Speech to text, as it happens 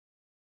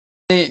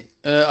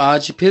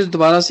आज फिर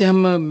दोबारा से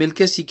हम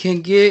मिलके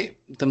सीखेंगे,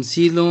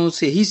 तमसीलों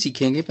से ही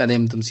सीखेंगे। पहले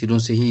हम तमसीलों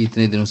से ही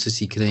इतने दिनों से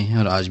सीख रहे हैं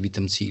और आज भी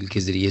तमसील के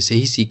ज़रिए से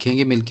ही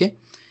सीखेंगे मिलके।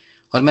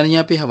 और मैंने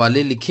यहाँ पे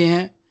हवाले लिखे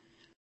हैं,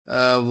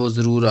 वो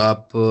ज़रूर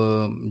आप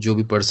जो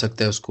भी पढ़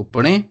सकता है उसको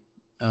पढ़ें।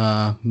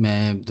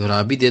 मैं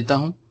दोहरा भी देता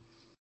हूँ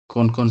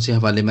कौन कौन से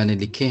हवाले मैंने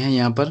लिखे हैं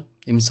यहाँ पर।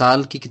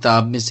 इमसाल की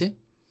किताब में से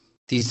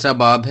 3रा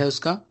बाब है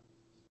उसका,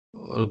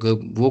 और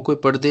वो कोई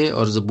पढ़ दे,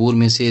 और ज़बूर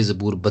में से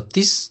ज़बूर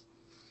 32,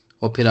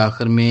 और फिर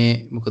आखिर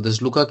में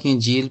मुकद्दस लूका की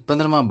इंजील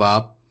 15वां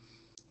बाब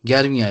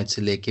 11वीं आयत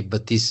से लेके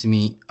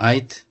 32वीं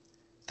आयत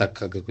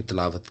तक अगर कोई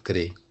तिलावत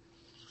करे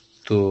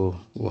तो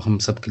वो हम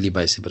सब के लिए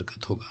बायस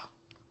बरकत होगा।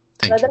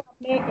 Thank you.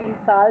 आपने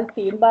इंसाल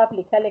 3 बाब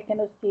लिखा,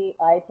 लेकिन उसकी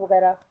आयत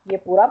वगैरह ये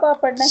पूरा बाब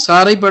पढ़ना है?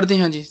 सारा ही पढ़ दें।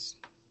 हाँ जी,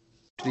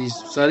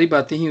 सारी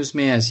बातें ही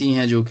उसमें ऐसी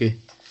हैं जो कि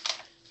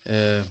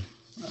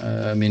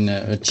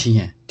अच्छी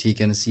हैं,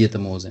 ठीक है, नसीहत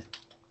अमोज हैं।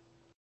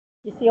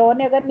 किसी और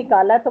ने अगर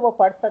निकाला तो वो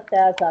पढ़ सकता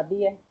है,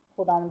 आजादी है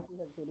खुदावन की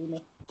हजूरी में।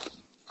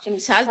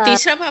 इंसाल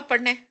 3रा बाब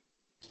पढ़ना है?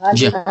 हाँ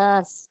जी,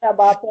 हाँ। 3रा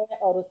बाब है,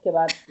 और उसके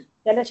बाद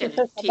चले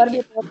सिस्टर सबर भी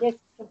बोलिए,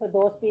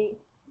 दोस्त भी,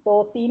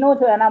 तो तीनों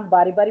जो है ना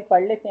बारी बारी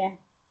पढ़ लेते हैं,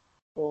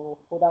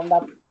 तो खुदावन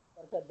आप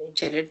बरकत दे।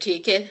 चलो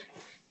ठीक है,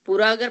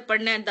 पूरा अगर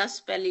पढ़ना है 10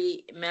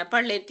 पहली मैं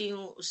पढ़ लेती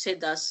हूँ, उससे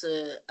 10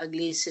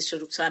 अगली सिस्टर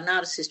रुखसाना,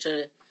 और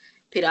सिस्टर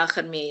फिर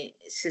आखिर में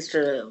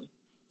सिस्टर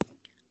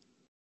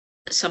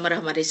समर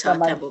हमारे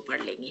साथ है, वो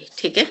पढ़ लेंगे।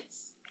 ठीक है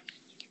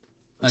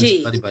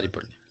जी, बारी बारी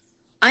पढ़ लें।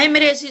 आए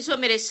मेरे अजीजों,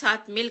 मेरे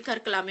साथ मिलकर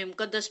कलाम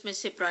मुकद्दस में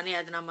से पुराने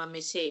अहदनामा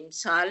में से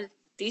इमसाल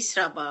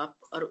 3रा बाब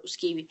और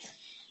उसकी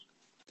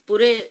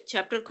पूरे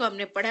चैप्टर को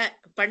हमने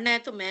पढ़ना है।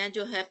 तो मैं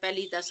जो है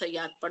पहली 10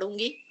 आयत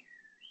पढ़ूंगी।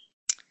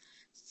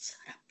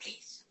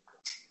 प्लीज।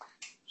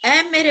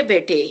 ऐ मेरे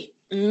बेटे,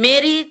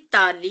 मेरी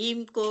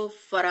तालीम को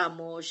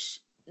फरामोश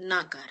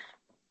ना कर,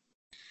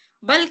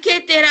 बल्कि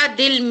तेरा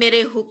दिल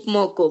मेरे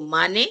हुक्मों को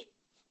माने,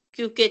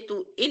 क्योंकि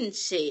तू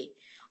इनसे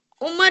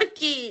उम्र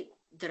की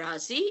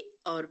दराजी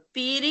और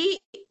पीरी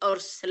और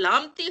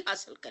सलामती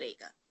हासिल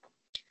करेगा।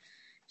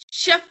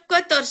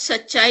 शफकत और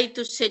सच्चाई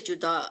तुझसे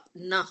जुदा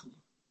ना हो,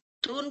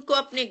 तू उनको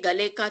अपने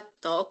गले का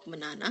तौक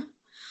बनाना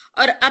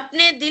और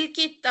अपने दिल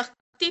की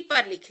तख्ती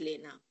पर लिख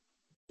लेना।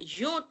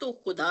 यूं तू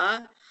खुदा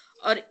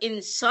और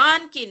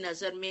इंसान की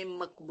नजर में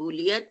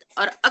मकबूलियत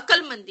और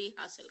अक्लमंदी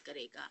हासिल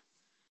करेगा।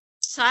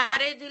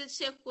 सारे दिल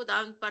से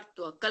खुदा पर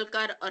तवक्कल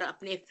कर और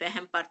अपने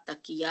फहम पर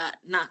तकिया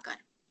ना कर।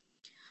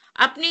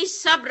 अपनी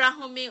सब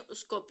राहों में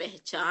उसको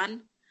पहचान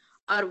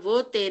और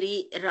वो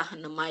तेरी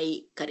रहनुमाई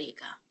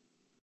करेगा।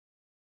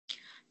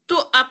 तो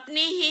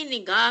अपनी ही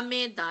निगाह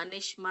में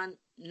दानिशमंद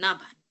न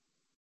बन,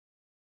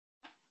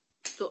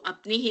 तो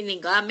अपनी ही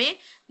निगाह में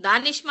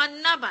दानिशमंद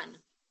न बन,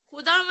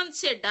 खुदावंद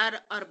से डर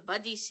और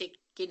बदी से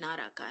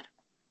किनारा कर।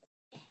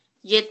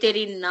 ये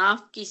तेरी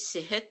नाफ की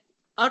सेहत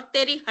और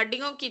तेरी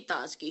हड्डियों की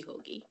ताजगी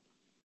होगी।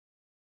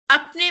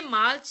 अपने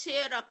माल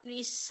से और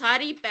अपनी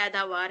सारी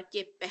पैदावार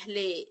के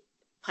पहले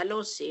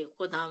फलों से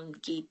खुदावंद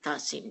की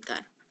तासीम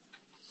कर।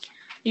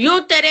 यूं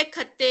तेरे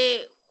खत्ते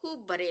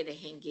खूब भरे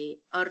रहेंगे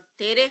और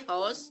तेरे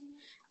हौज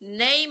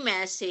नई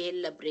मै से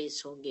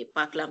लबरेज होंगे।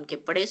 पाकलाम के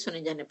पढ़े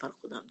सुने जाने पर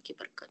खुदा की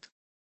बरकत।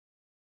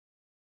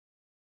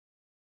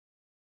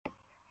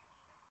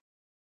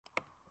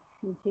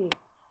 जी,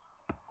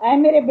 ऐ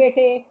मेरे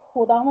बेटे,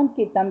 खुदावन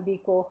की तंबी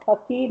को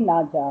हकीर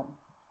ना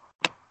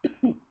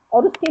जान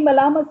और उसकी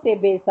मलामत से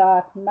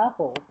बेजार ना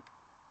हो,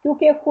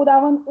 क्योंकि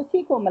खुदावन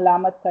उसी को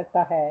मलामत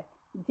करता है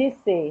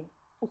जिससे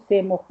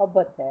उससे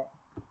मोहब्बत है,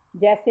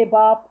 जैसे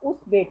बाप उस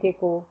बेटे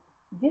को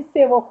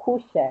जिससे वो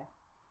खुश है।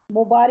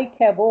 मुबारक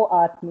है वो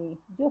आदमी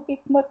जो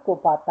हिकमत को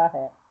पाता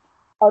है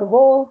और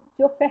वो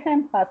जो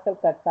फहम हासिल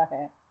करता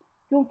है,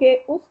 क्योंकि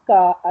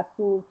उसका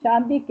असूल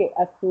चांदी के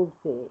असूल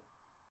से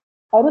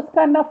और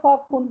उसका नफा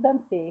कुंदन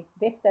से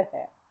बेहतर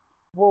है।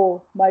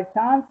 वो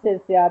मरजान से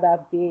ज्यादा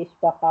बेश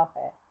बहा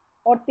है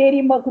और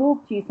तेरी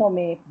मगरूब चीजों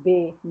में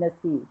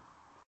बेनसीब।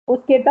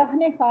 उसके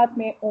दाहिने हाथ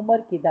में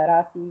उम्र की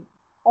दराजी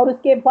और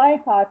उसके बाएं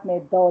हाथ में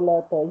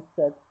दौलत और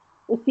इज्जत।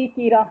 उसी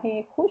की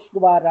राहें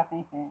खुशगवार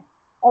राहें हैं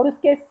और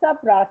उसके सब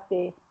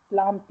रास्ते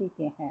सलामती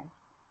के हैं,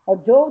 और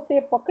जो उसे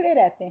पकड़े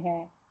रहते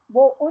हैं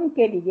वो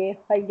उनके लिए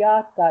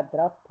हयात का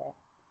दरख्त है,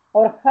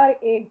 और हर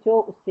एक जो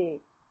उसे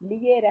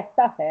लिए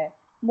रहता है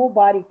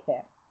मुबारक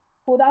है।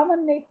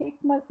 खुदावन ने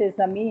हिकमत से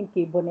जमीन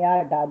की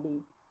बुनियाद डाली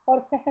और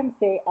फहम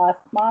से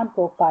आसमान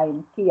को कायम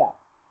किया।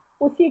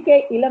 उसी के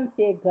इल्म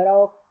से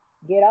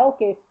गिराव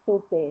के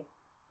सूते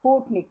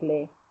फूट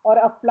निकले और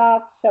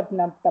अफलाक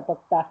शबनम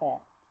टपकता है।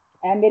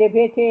 ऐ मेरे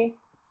बेटे,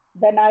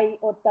 दनाई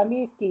और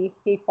तमीज की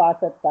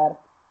हिफाजत कर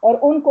और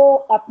उनको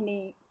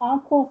अपनी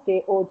आंखों से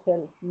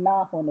ओझल ना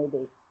होने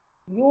दे।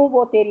 यूं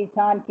वो तेरी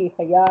जान की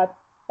हयात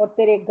और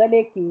तेरे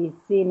गले की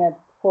जीनत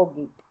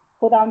होगी।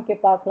 खुदा के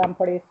पाक कलाम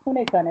पढ़े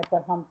सुने जाने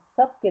पर हम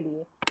सब के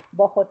लिए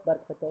बहुत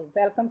बरकत हो।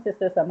 Welcome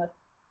sister summer.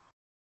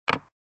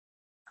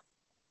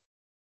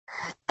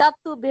 तब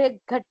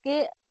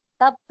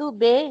तू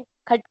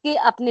बेखटके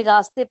अपने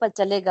रास्ते पर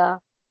चलेगा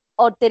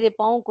और तेरे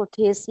पाँव को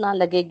ठेस ना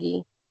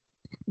लगेगी।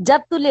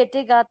 जब तू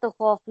लेटेगा तो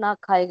खौफ ना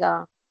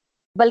खाएगा,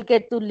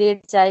 बल्कि तू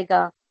लेट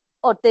जाएगा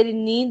और तेरी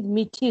नींद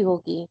मीठी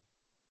होगी।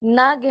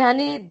 ना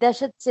गहनी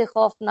दहशत से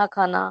खौफ ना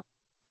खाना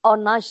और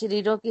ना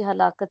शरीरों की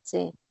हलाकत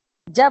से,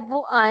 जब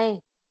वो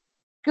आए,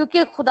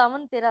 क्योंकि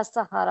खुदावन तेरा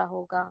सहारा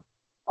होगा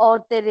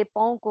और तेरे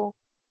पाँव को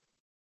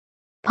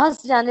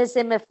फंस जाने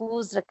से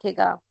महफूज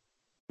रखेगा।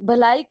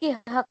 भलाई के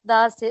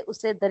हकदार से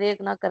उसे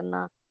दरेग ना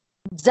करना।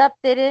 जब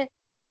तेरे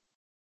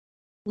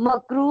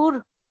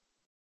मकरूर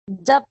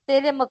जब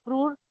तेरे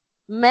मकरूर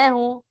मैं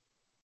हूं,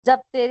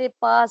 जब तेरे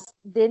पास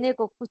देने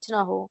को कुछ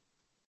ना हो,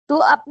 तू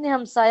अपने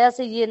हमसाया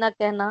से ये ना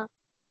कहना,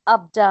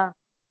 अब जा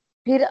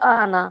फिर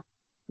आना,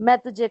 मैं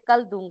तुझे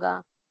कल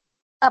दूंगा।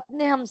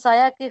 अपने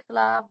हमसाया के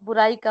खिलाफ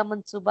बुराई का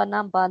मंसूबा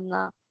ना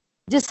बांधना,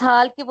 जिस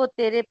हाल के वो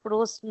तेरे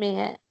पड़ोस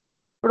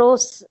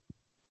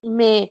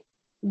में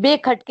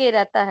बेखटके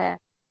रहता है।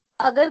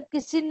 अगर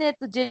किसी ने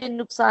तुझे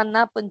नुकसान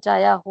ना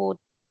पहुंचाया हो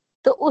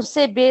तो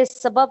उससे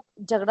बेसबब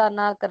झगड़ा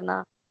ना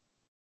करना।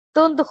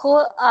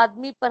 तुंदखोर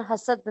आदमी पर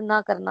हसद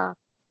ना करना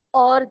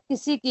और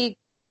किसी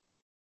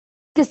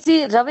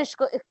रविश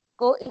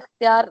को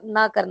इख्तियार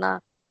ना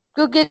करना,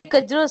 क्योंकि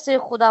कजरों से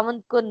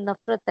खुदावंद को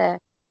नफरत है,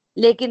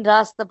 लेकिन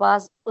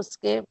रास्तबाज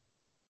उसके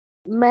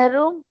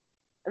महरूम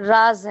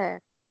राज है।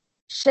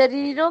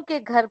 शरीरों के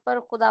घर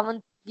पर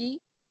खुदावंद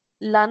की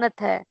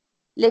लानत है,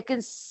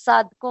 लेकिन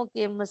साधकों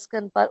के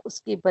मस्कन पर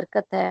उसकी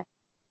बरकत है।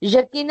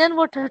 यकीनन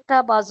वो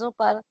ठट्ठाबाजों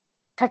पर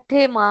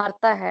ठट्ठे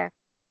मारता है,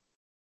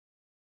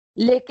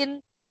 लेकिन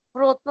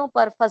फरोतों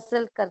पर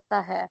फसल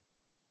करता है।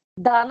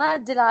 दाना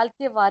जलाल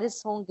के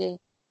वारिस होंगे,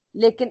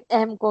 लेकिन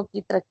अहमकों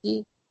की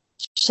तरक्की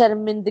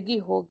शर्मिंदगी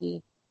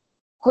होगी।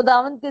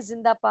 खुदावंद के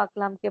जिंदा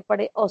पाकलाम के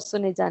पढ़े और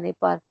सुने जाने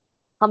पर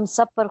हम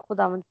सब पर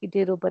खुदावंद की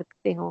ढेरों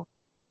बरकतें हों।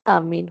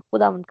 आमीन।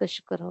 खुदावंद का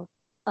शुक्र हो।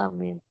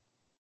 आमीन।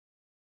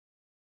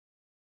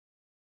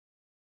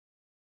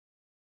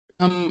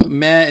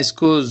 मैं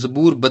इसको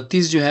ज़बूर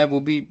 32 जो है वो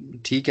भी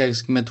ठीक है,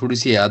 इसकी मैं थोड़ी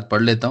सी याद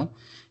पढ़ लेता हूँ,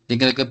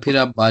 लेकिन अगर फिर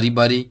आप बारी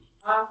बारी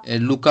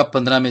लूका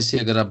 15 में से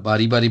अगर आप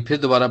बारी बारी फिर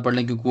दोबारा पढ़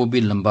लें, क्योंकि वो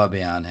भी लंबा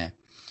बयान है।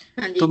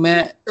 हाँ जी, तो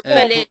मैं तो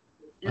पहले हाँ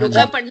लूका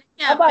जी, पढ़ना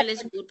है, आप पहले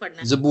ज़बूर पढ़ना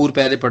है? ज़बूर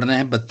पहले पढ़ना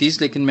है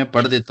 32, लेकिन मैं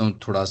पढ़ देता हूँ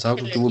थोड़ा सा,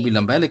 क्योंकि चलो वो भी ठीक है।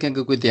 लंबा है, लेकिन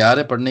अगर कोई तैयार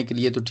है पढ़ने के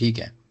लिए तो ठीक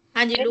है।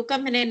 हाँ जी, लूका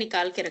मैंने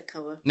निकाल के रखा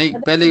हुआ। नहीं,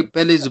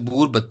 पहले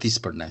ज़बूर 32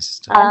 पढ़ना है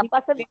सिस्टर।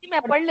 पास्टर जी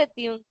मैं पढ़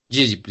लेती हूँ।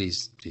 जी जी,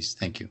 प्लीज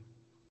प्लीज, थैंक यू।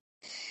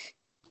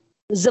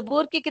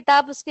 जबूर की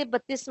किताब उसके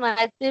 32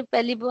 आयत में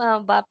पहली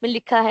बात में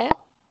लिखा है,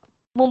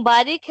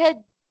 मुबारक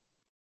है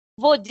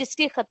वो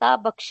जिसकी खता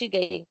बख्शी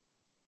गई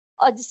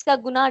और जिसका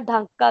गुनाह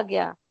ढांका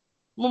गया।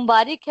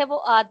 मुबारक है वो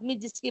आदमी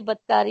जिसकी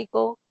बदकारी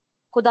को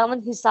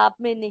खुदावंद हिसाब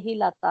में नहीं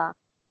लाता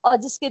और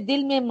जिसके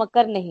दिल में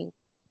मकर नहीं।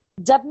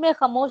 जब मैं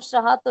खामोश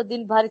रहा तो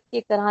दिन भर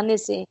के कराहने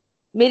से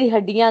मेरी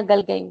हड्डियां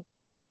गल गईं,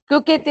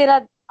 क्योंकि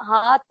तेरा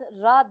हाथ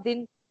रात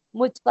दिन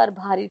मुझ पर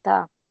भारी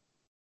था।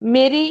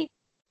 मेरी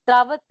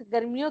त्रावत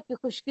गर्मियों की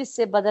खुश्की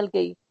से बदल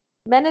गई।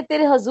 मैंने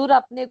तेरे हजूर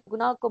अपने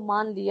गुनाह को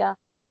मान लिया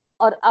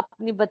और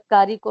अपनी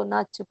बदकारी को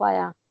ना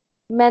छुपाया।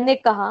 मैंने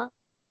कहा,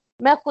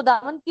 मैं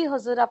खुदावन की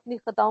हुजूर अपनी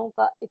खताओं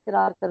का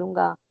इकरार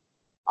करूंगा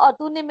और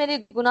तूने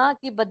मेरे गुनाह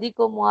की बदी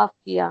को मुआफ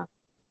किया।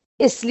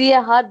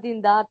 इसलिए हर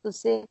दीनदार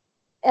तुझसे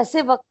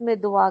ऐसे वक्त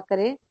में दुआ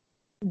करे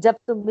जब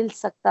तू मिल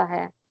सकता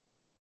है।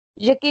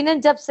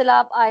 यकीनन जब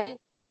सैलाब आए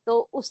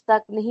तो उस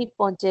तक नहीं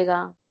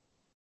पहुंचेगा।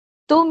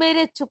 तू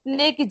मेरे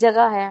छुपने की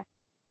जगह है।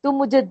 तू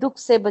मुझे दुख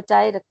से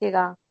बचाए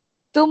रखेगा।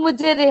 तू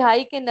मुझे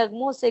रिहाई के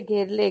नगमों से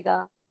घेर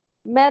लेगा।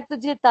 मैं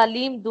तुझे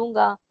तालीम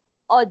दूंगा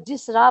और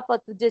जिस राह पर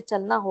तुझे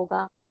चलना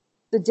होगा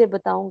तुझे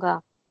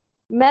बताऊंगा।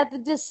 मैं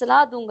तुझे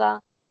सलाह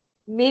दूंगा,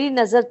 मेरी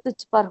नजर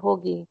तुझ पर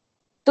होगी।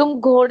 तुम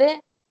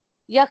घोड़े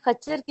या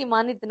खच्चर की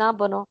मानित ना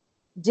बनो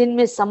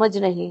जिनमें समझ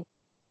नहीं,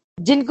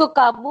 जिनको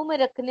काबू में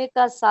रखने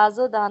का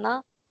साजो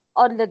दाना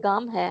और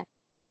लगाम है,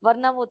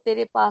 वरना वो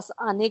तेरे पास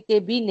आने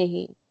के भी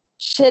नहीं।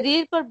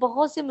 शरीर पर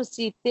बहुत सी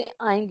मुसीबतें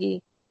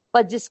आएंगी,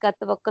 पर जिसका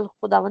तवक्कल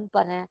खुदावंद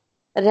पर है,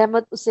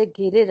 रहमत उसे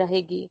घेरे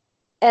रहेगी।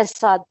 ऐ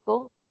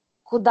सादको,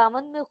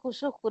 खुदावंद में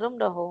खुशो खुरम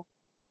रहो।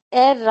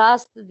 ऐ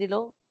रास्त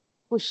दिलो,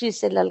 खुशी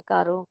से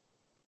ललकारो।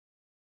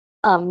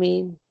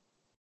 आमीन।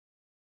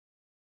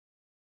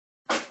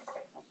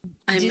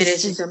 आए मेरे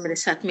जिस सिस्टर मेरे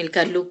साथ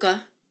मिलकर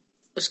लूका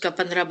उसका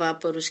 15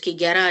 बाब और उसकी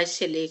 11 आयत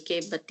से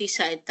लेके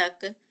 32 आयत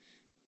तक,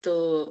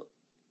 तो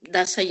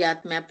 10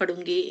 आयत मैं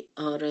पढ़ूंगी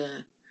और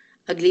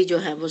अगली जो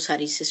है वो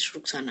सारी सिस्टर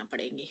रुखसाना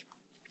पढ़ेंगी।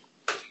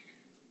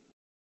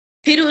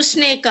 फिर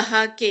उसने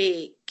कहा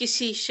कि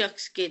किसी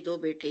शख्स के 2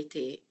 बेटे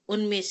थे।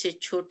 उनमें से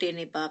छोटे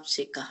ने बाप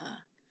से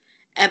कहा,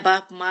 ऐ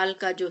बाप, माल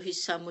का जो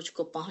हिस्सा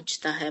मुझको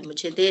पहुंचता है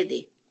मुझे दे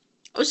दे।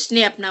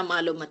 उसने अपना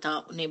मालो मता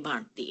उन्हें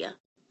बांट दिया।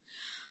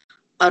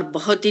 और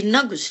बहुत दिन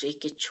न गुजरे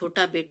कि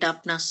छोटा बेटा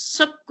अपना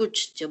सब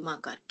कुछ जमा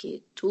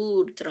करके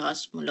दूर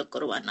दराज मुल्क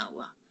रवाना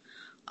हुआ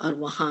और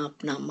वहां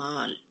अपना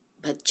माल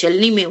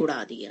बदचलनी में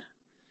उड़ा दिया।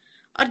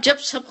 और जब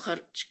सब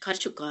खर्च कर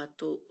चुका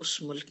तो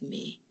उस मुल्क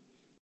में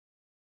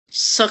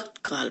सख्त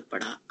काल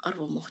पड़ा और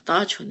वो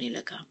मोहताज होने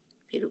लगा।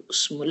 फिर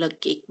उस मुल्क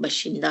के एक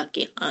बाशिंदा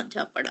के हाथ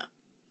जा पड़ा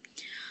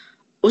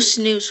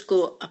उसने उसको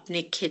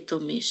अपने खेतों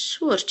में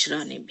सूअर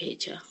चराने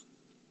भेजा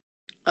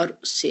और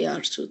उससे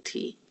आरज़ू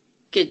थी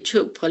कि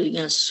जो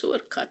फलियां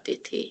सूअर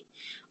खाते थे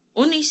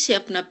उन्हीं से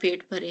अपना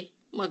पेट भरे,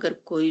 मगर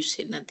कोई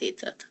उसे न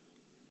देता था।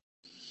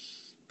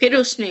 फिर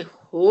उसने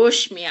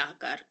होश में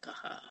आकर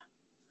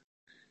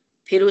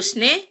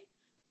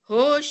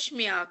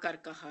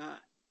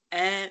कहा,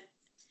 ऐ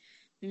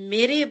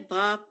मेरे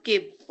बाप के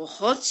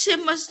बहुत से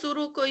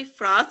मजदूरों को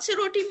इफरात से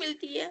रोटी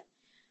मिलती है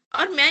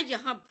और मैं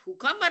यहाँ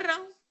भूखा मर रहा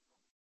हूं।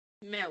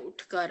 मैं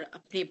उठकर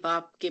अपने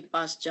बाप के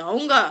पास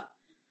जाऊंगा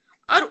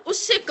और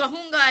उससे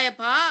कहूंगा, ऐ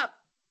बाप,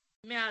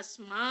 मैं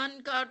आसमान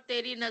का और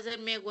तेरी नजर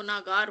में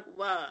गुनाहगार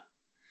हुआ,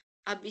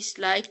 अब इस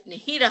लायक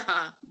नहीं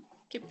रहा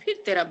कि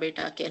फिर तेरा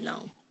बेटा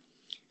कहलाऊं।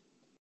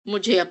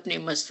 मुझे अपने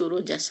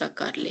मजदूरों जैसा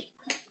कर ले।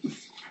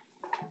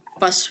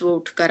 बस वो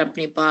उठकर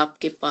अपने बाप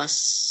के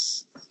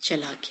पास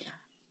चला गया।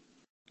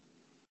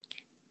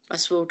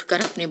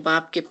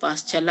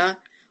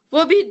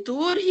 वो भी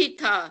दूर ही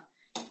था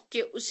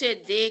कि उसे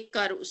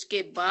देखकर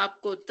उसके बाप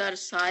को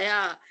तरस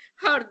आया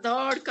और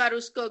दौड़कर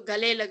उसको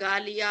गले लगा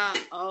लिया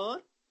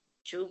और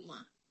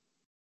चूमा।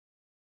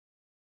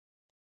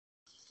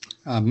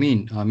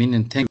 आमीन, आमीन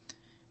एंड थैंक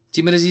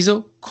जी मेरे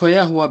अजीजों।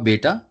 खोया हुआ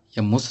बेटा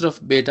या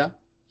मुसरफ बेटा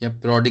या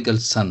प्रोडिगल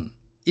सन,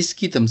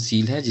 इसकी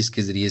तमसील है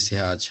जिसके जरिए से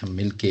आज हम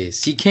मिलके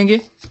सीखेंगे।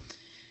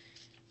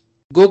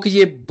 गो कि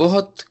ये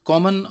बहुत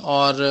कॉमन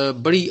और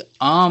बड़ी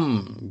आम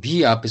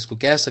भी आप इसको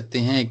कह सकते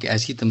हैं, एक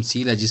ऐसी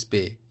तमसील है जिस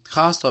पे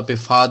खास तौर पे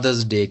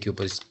फादर्स डे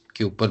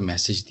के ऊपर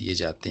मैसेज दिए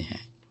जाते हैं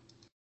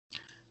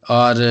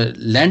और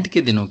लेंट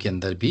के दिनों के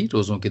अंदर भी,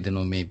 रोज़ों के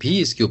दिनों में भी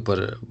इसके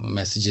ऊपर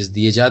मैसेजेस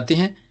दिए जाते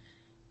हैं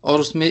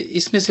और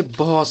इसमें से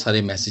बहुत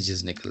सारे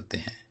मैसेजेस निकलते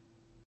हैं।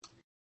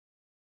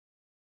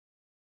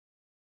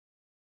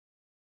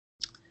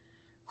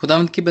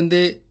 खुदावंद के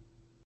बंदे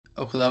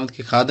और खुदावंद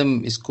के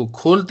खादम इसको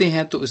खोलते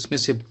हैं तो इसमें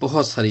से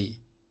बहुत सारी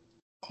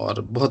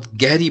और बहुत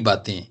गहरी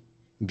बातें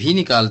भी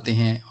निकालते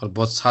हैं और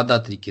बहुत सादा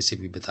तरीके से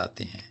भी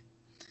बताते हैं।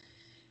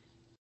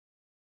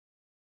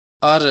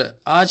 और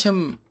आज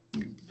हम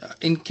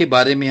इनके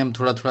बारे में हम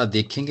थोड़ा थोड़ा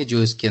देखेंगे,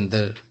 जो इसके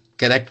अंदर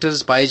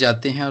कैरेक्टर्स पाए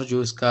जाते हैं और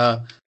जो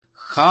इसका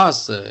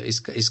खास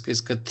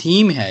इसका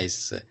थीम है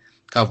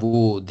इसका,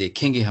 वो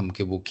देखेंगे हम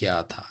कि वो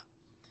क्या था।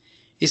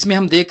 इसमें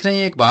हम देख रहे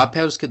हैं एक बाप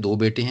है और उसके दो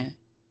बेटे हैं।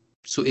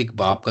 सो एक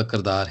बाप का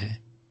किरदार है,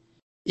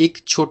 एक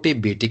छोटे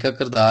बेटे का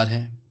किरदार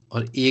है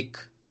और एक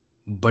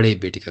बड़े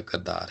बेटे का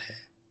किरदार है।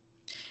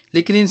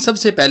 लेकिन इन सब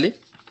से पहले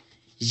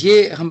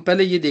हम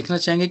पहले ये देखना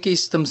चाहेंगे कि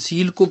इस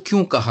तमसील को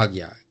क्यों कहा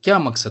गया, क्या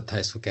मकसद था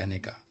इसको कहने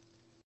का।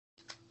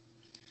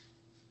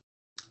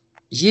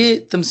 ये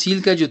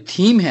तमसील का जो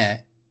थीम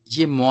है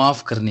ये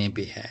मुआफ करने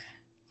पे है,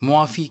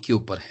 मुआफी के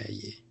ऊपर है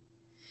ये।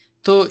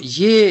 तो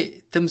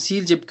ये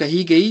तमसील जब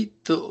कही गई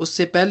तो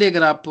उससे पहले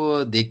अगर आप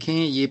देखें,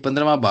 ये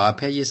 15वां बाब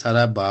है, ये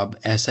सारा बाब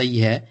ऐसा ही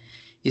है।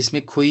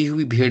 इसमें खोई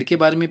हुई भेड़ के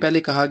बारे में पहले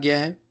कहा गया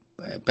है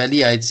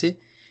पहली आयत से,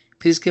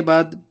 फिर इसके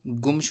बाद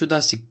गुमशुदा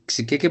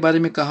सिक्के के बारे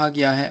में कहा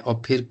गया है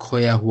और फिर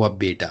खोया हुआ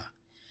बेटा।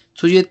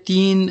 तो ये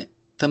 3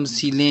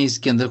 तमसीलें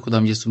इसके अंदर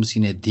खुदाम यीशु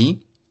मसीह ने दी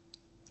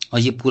और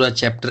ये पूरा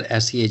चैप्टर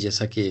ऐसी है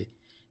जैसा कि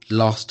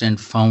लॉस्ट एंड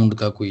फाउंड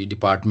का कोई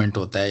डिपार्टमेंट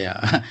होता है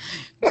या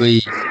कोई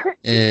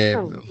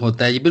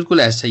होता है। ये बिल्कुल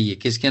ऐसा ही है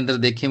कि इसके अंदर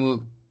देखें वो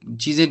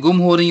चीज़ें गुम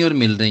हो रही हैं और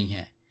मिल रही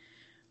हैं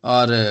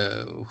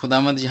और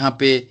खुदावंद यहाँ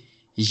पे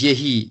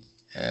यही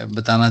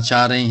बताना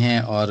चाह रहे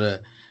हैं। और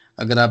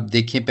अगर आप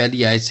देखें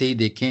पहली आयत से ही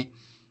देखें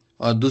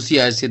और दूसरी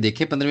आयत से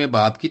देखें 15वें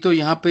बाब की, तो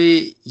यहाँ पे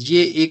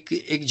ये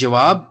एक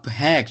जवाब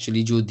है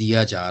एक्चुअली जो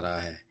दिया जा रहा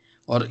है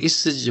और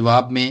इस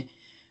जवाब में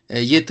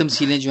ये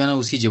तमसीलें जो है ना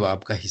उसी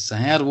जवाब का हिस्सा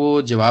हैं। और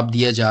वो जवाब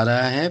दिया जा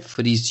रहा है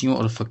फरीसियों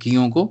और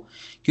फकीयों को,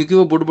 क्योंकि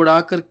वो बुड़बुड़ा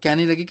कर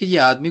कहने लगे कि ये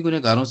आदमी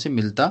गुनहगारों से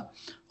मिलता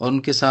और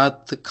उनके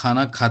साथ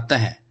खाना खाता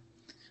है।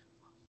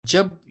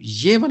 जब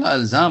ये वाला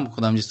इल्ज़ाम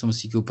खुदाम यीशु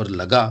मसीह के ऊपर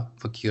लगा,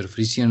 फकी और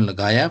फरीसियों ने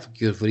लगाया,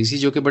 फकी और फरीसी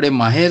जो कि बड़े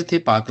माहिर थे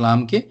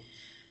पाकलाम के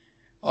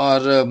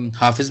और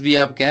हाफिज भी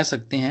आप कह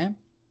सकते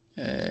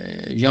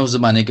हैं या उस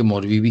ज़माने के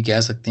मौलवी भी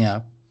कह सकते हैं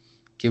आप,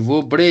 कि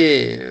वो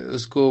बड़े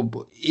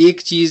उसको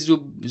एक चीज़ जो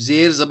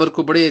जेर ज़बर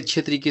को बड़े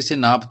अच्छे तरीके से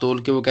नाप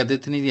तोल के वो कहते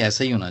थे नहीं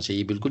ऐसा ही होना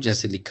चाहिए, बिल्कुल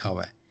जैसे लिखा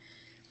हुआ है।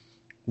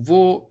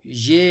 वो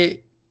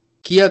ये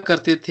किया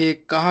करते थे,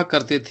 कहा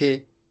करते थे,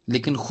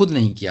 लेकिन खुद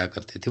नहीं किया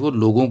करते थे। वो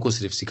लोगों को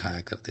सिर्फ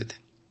सिखाया करते थे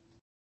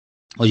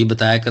और ये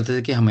बताया करते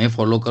थे कि हमें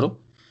फॉलो करो,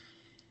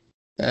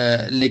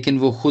 लेकिन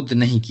वो खुद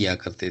नहीं किया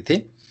करते थे।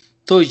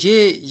 तो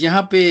ये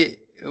यहाँ पे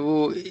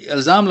वो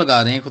इल्ज़ाम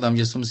लगा रहे हैं खुदाम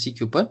यीशु मसीह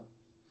के ऊपर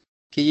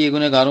कि ये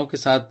गुनहगारों के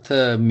साथ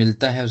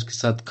मिलता है, उसके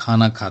साथ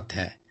खाना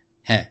खाता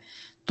है।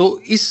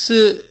 तो इस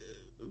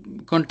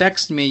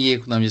कॉन्टेक्स्ट में ये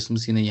खुदाम यीशु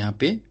मसीह ने यहाँ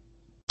पे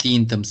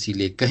 3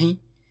 तमसीलें कहीं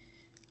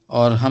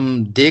और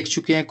हम देख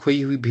चुके हैं।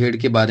 खोई हुई भेड़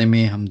के बारे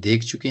में हम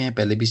देख चुके हैं,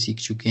 पहले भी सीख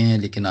चुके हैं,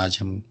 लेकिन आज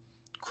हम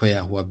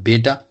खोया हुआ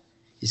बेटा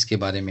इसके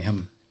बारे में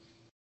हम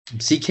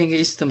सीखेंगे,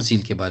 इस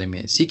तमसील के बारे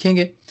में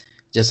सीखेंगे।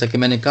 जैसा कि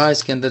मैंने कहा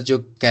इसके अंदर जो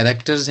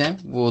कैरेक्टर्स हैं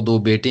वो 2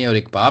 बेटे और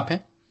एक बाप है।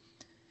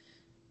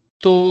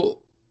 तो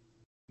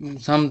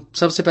हम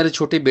सबसे पहले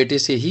छोटे बेटे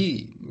से ही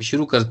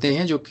शुरू करते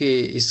हैं, जो कि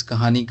इस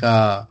कहानी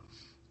का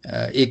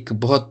एक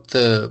बहुत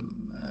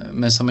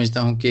मैं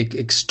समझता हूं कि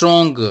एक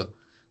स्ट्रॉन्ग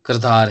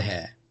किरदार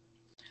है।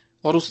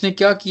 और उसने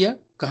क्या किया,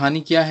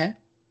 कहानी क्या है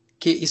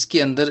कि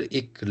इसके अंदर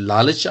एक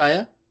लालच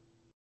आया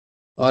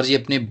और ये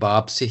अपने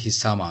बाप से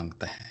हिस्सा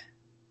मांगता है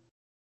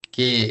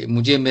कि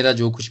मुझे मेरा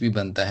जो कुछ भी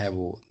बनता है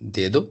वो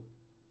दे दो।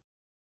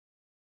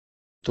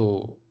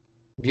 तो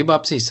ये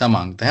बाप से हिस्सा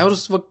मांगता है। और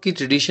उस वक्त की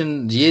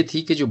ट्रेडिशन ये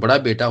थी कि जो बड़ा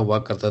बेटा हुआ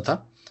करता था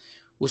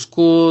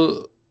उसको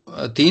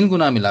 3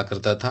 गुना मिला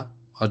करता था,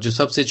 और जो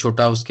सबसे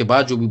छोटा उसके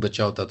बाद जो भी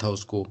बच्चा होता था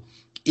उसको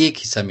 1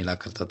 हिस्सा मिला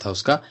करता था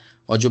उसका।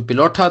 और जो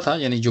पिलौठा था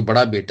यानी जो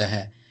बड़ा बेटा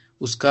है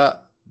उसका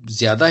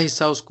ज्यादा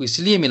हिस्सा उसको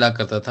इसलिए मिला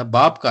करता था,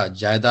 बाप का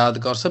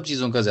जायदाद का और सब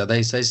चीजों का ज्यादा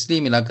हिस्सा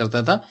इसलिए मिला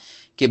करता था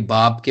कि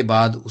बाप के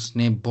बाद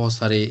उसने बहुत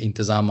सारे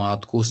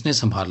इंतजामात को उसने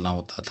संभालना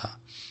होता था,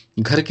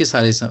 घर के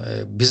सारे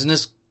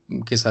बिजनेस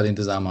के सारे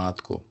इंतजामात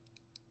को,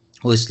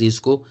 वो इसलिए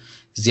उसको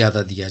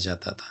ज्यादा दिया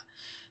जाता था।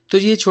 तो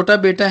ये छोटा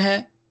बेटा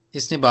है,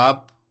 इसने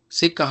बाप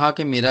से कहा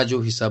कि मेरा जो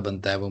हिस्सा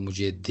बनता है वो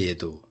मुझे दे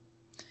दो।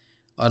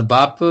 और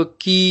बाप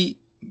की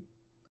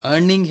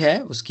अर्निंग है,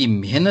 उसकी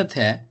मेहनत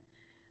है,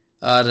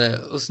 और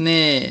उसने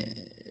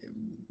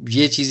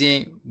ये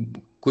चीजें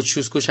कुछ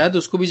उसको शायद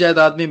उसको भी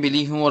जायदाद में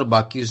मिली हूं और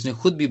बाकी उसने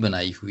खुद भी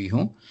बनाई हुई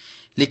हूं,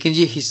 लेकिन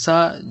ये हिस्सा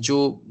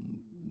जो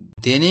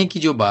देने की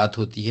जो बात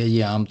होती है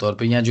ये आमतौर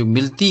पर या जो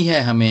मिलती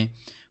है हमें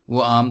वो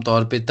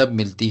आमतौर पे तब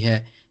मिलती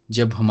है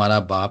जब हमारा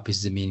बाप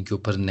इस जमीन के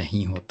ऊपर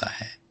नहीं होता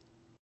है।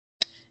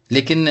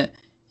 लेकिन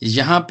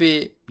यहाँ पे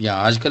या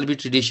आजकल भी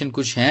ट्रेडिशन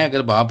कुछ है,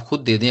 अगर बाप खुद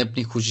दे दें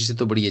अपनी खुशी से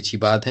तो बड़ी अच्छी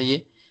बात है।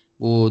 ये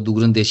वो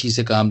दूरंदेशी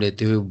से काम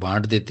लेते हुए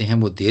बांट देते हैं,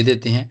 वो दे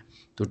देते हैं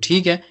तो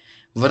ठीक है।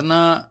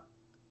 वरना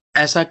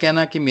ऐसा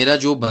कहना कि मेरा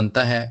जो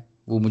बनता है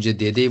वो मुझे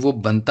दे दे, वो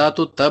बनता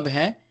तो तब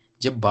है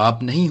जब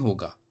बाप नहीं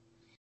होगा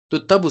तो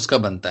तब उसका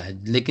बनता है,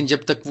 लेकिन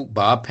जब तक वो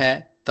बाप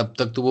है तब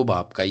तक तो वो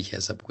बाप का ही है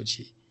सब कुछ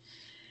ही।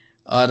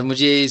 और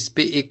मुझे इस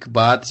पे एक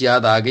बात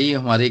याद आ गई,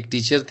 हमारे एक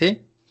टीचर थे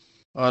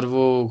और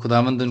वो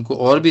खुदावंद उनको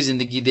और भी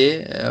जिंदगी दे,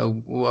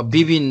 वो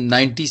अभी भी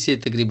 90 से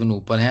तकरीबन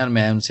ऊपर हैं और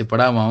मैं उनसे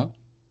पढ़ा हुआ हूं।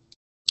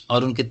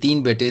 और उनके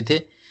 3 बेटे थे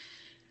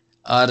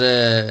और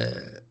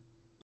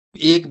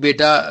एक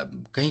बेटा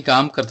कहीं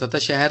काम करता था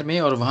शहर में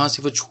और वहां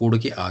से वो छोड़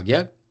के आ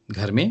गया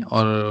घर में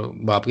और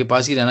बाप के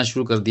पास ही रहना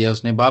शुरू कर दिया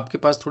उसने। बाप के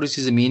पास थोड़ी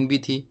सी जमीन भी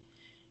थी,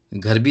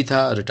 घर भी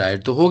था,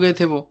 रिटायर्ड तो हो गए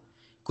थे, वो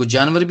कुछ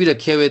जानवर भी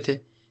रखे हुए थे।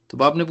 तो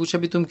बाप ने पूछा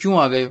भी तुम क्यों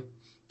आ गए हो?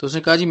 तो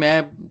उसने कहा जी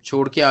मैं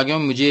छोड़ के आ गया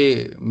हूँ,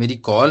 मुझे मेरी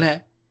कॉल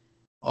है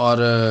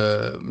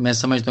और मैं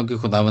समझता हूँ कि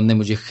खुदावंद ने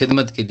मुझे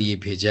खिदमत के लिए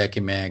भेजा है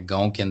कि मैं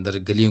गांव के अंदर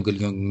गलियों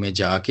गलियों में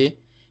जाके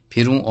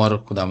फिरूं और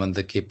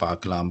खुदावंद के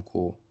पाक कलाम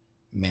को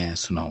मैं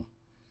सुनाऊं।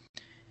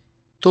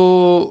 तो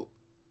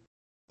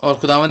और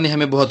खुदावंद ने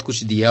हमें बहुत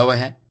कुछ दिया हुआ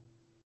है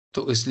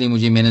तो इसलिए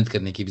मुझे मेहनत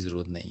करने की भी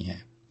जरूरत नहीं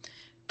है।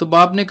 तो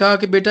बाप ने कहा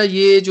कि बेटा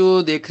ये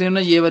जो देख रहे हो ना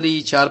ये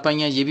वाली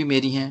चारपाइयां ये भी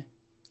मेरी हैं,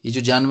 ये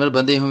जो जानवर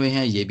बंधे हुए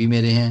हैं ये भी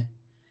मेरे हैं,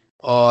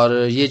 और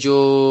ये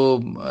जो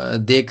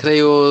देख रहे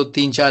हो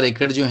 3-4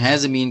 एकड़ जो हैं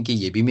जमीन की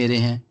ये भी मेरे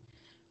हैं,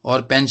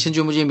 और पेंशन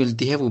जो मुझे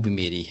मिलती है वो भी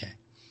मेरी है।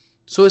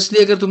 सो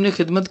इसलिए अगर तुमने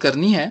खिदमत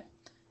करनी है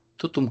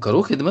तो तुम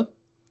करो खिदमत,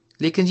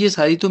 लेकिन ये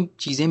सारी तुम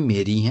चीजें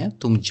मेरी हैं,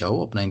 तुम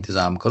जाओ अपना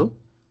इंतजाम करो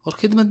और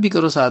खिदमत भी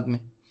करो साथ में।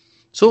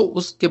 सो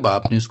उसके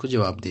बाप ने उसको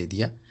जवाब दे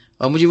दिया।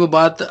 और मुझे वो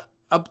बात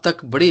अब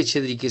तक बड़े अच्छे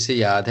तरीके से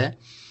याद है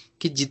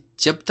कि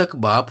जब तक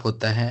बाप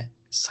होता है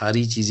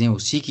सारी चीजें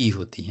उसी की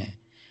होती हैं,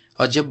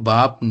 और जब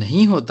बाप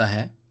नहीं होता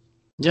है,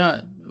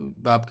 जहाँ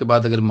बाप के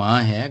बाद अगर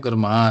माँ है, अगर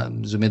माँ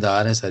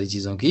जिम्मेदार है सारी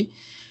चीजों की,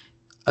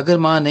 अगर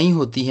माँ नहीं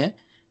होती है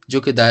जो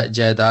कि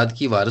जायदाद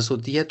की वारिस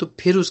होती है, तो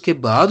फिर उसके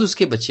बाद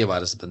उसके बच्चे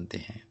वारिस बनते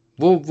हैं।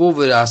 वो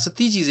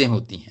विरासती चीजें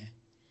होती हैं,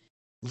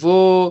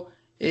 वो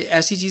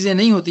ऐसी चीजें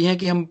नहीं होती हैं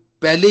कि हम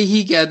पहले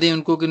ही कह दें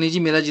उनको कि नहीं जी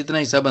मेरा जितना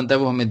हिस्सा बनता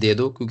है वो हमें दे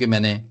दो क्योंकि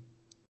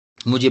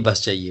मुझे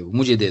बस चाहिए, वो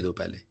मुझे दे दो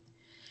पहले।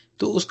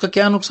 तो उसका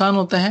क्या नुकसान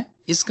होता है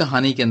इस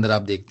कहानी के अंदर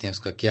आप देखते हैं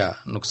उसका क्या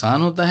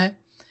नुकसान होता है।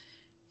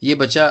 ये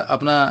बच्चा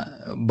अपना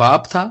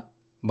बाप था,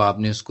 बाप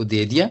ने उसको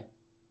दे दिया,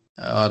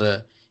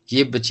 और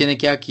ये बच्चे ने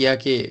क्या किया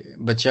कि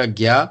बच्चा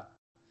गया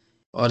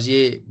और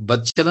ये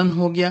बदचलन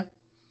हो गया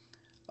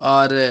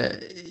और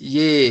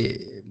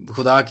ये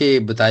खुदा के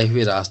बताए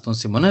हुए रास्तों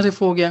से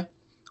मुनहरिफ हो गया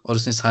और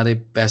उसने सारे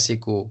पैसे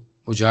को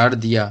उजाड़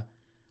दिया।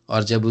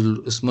 और जब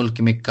उस मुल्क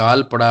में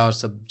काल पड़ा और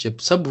जब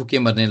सब भूखे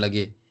मरने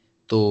लगे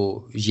तो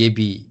ये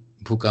भी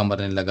भूखा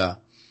मरने लगा,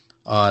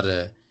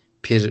 और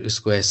फिर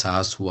उसको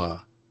एहसास हुआ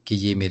कि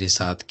ये मेरे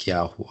साथ क्या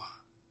हुआ,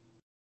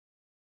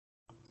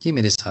 ये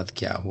मेरे साथ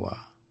क्या हुआ।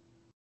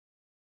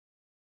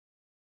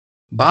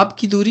 बाप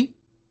की दूरी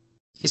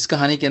इस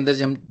कहानी के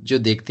अंदर हम जो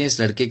देखते हैं इस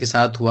लड़के के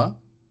साथ हुआ,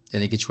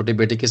 यानी कि छोटे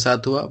बेटे के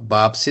साथ हुआ,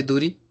 बाप से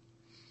दूरी।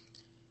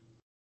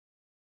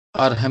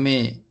 और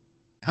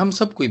हम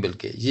सब कोई,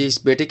 बल्कि ये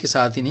इस बेटे के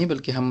साथ ही नहीं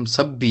बल्कि हम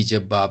सब भी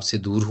जब बाप से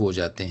दूर हो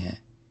जाते हैं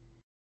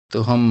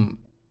तो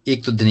हम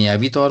एक तो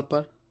दुनियावी तौर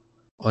पर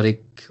और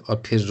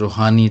फिर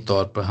रूहानी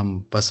तौर पर हम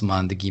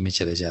पसमानदगी में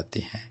चले जाते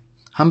हैं,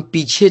 हम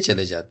पीछे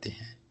चले जाते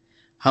हैं,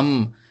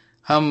 हम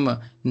हम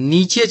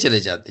नीचे चले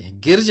जाते हैं,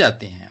 गिर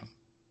जाते हैं।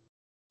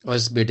 और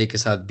इस बेटे के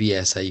साथ भी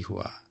ऐसा ही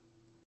हुआ,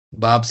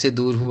 बाप से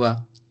दूर हुआ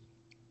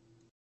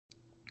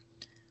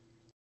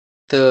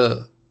तो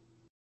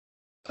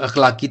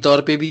अखलाकी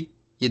तौर पे भी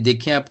ये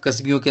देखें आप,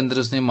 कस्बियों के अंदर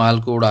उसने माल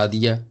को उड़ा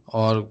दिया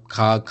और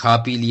खा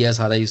पी लिया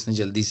सारा ही उसने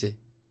जल्दी से।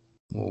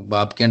 वो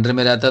बाप के अंडर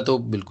में रहता तो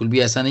बिल्कुल भी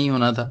ऐसा नहीं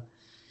होना था।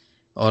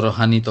 और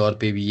रूहानी तौर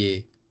पे भी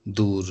ये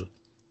दूर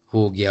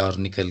हो गया और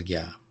निकल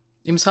गया।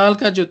 इमसाल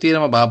का जो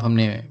 13वां बाब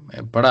हमने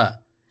पढ़ा,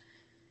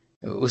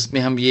 उसमें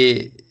हम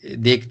ये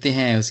देखते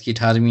हैं, उसकी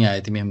 18वीं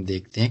आयत में हम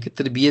देखते हैं कि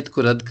तरबियत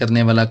को रद्द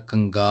करने वाला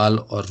कंगाल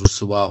और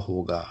रुसवा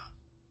होगा।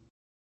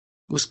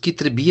 उसकी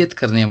तरबियत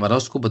करने वाला,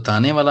 उसको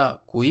बताने वाला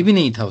कोई भी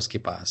नहीं था उसके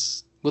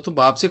पास। वो तो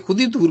बाप से खुद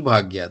ही दूर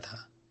भाग गया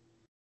था।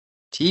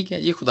 ठीक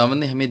है, ये खुदावंद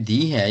ने हमें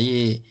दी है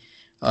ये,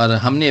 और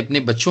हमने अपने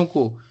बच्चों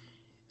को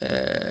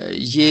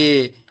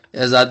ये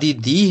आज़ादी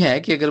दी है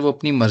कि अगर वो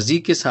अपनी मर्जी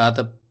के साथ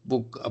वो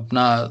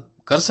अपना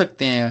कर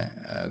सकते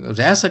हैं,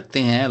 रह सकते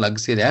हैं, अलग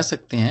से रह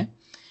सकते हैं,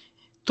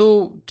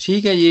 तो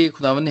ठीक है। ये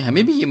खुदावंद ने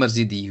हमें भी ये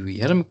मर्जी दी हुई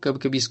है। हम कभी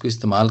कभी इसको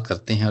इस्तेमाल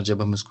करते हैं, और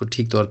जब हम इसको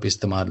ठीक तौर पे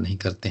इस्तेमाल नहीं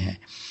करते हैं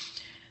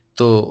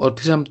तो, और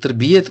फिर हम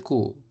तरबियत को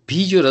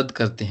भी जो रद्द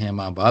करते हैं,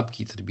 माँ बाप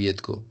की तरबियत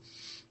को,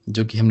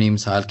 जो कि हमने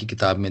इमसाल की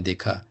किताब में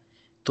देखा,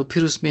 तो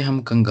फिर उसमें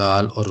हम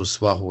कंगाल और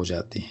रुसवा हो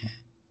जाते हैं।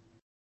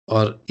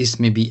 और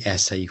इसमें भी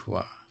ऐसा ही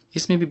हुआ,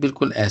 इसमें भी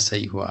बिल्कुल ऐसा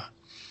ही हुआ।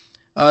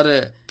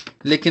 और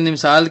लेकिन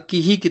इमसाल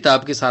की ही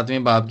किताब के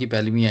 7वें बाब की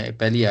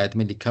पहली आयत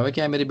में लिखा हुआ है,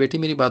 क्या मेरे बेटे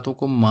मेरी बातों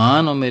को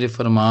मान और मेरे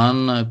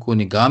फरमान को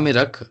निगाह में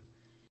रख,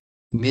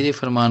 मेरे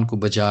फरमान को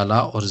बजा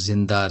ला और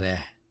जिंदा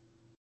रह।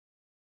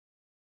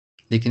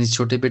 लेकिन इस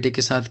छोटे बेटे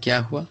के साथ क्या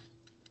हुआ?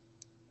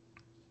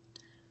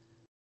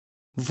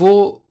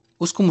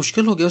 उसको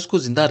मुश्किल हो गया, उसको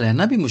जिंदा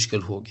रहना भी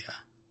मुश्किल हो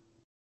गया।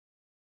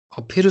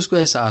 और फिर उसको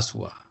एहसास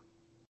हुआ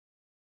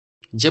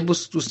जब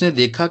उसने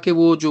देखा कि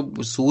वो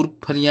जो सूर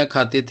फलियां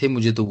खाते थे,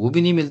 मुझे तो वो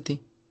भी नहीं मिलती,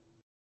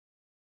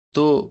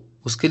 तो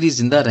उसके लिए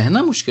जिंदा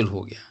रहना मुश्किल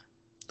हो गया।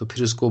 तो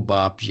फिर उसको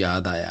बाप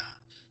याद आया।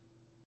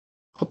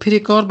 और फिर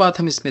एक और बात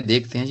हम इसमें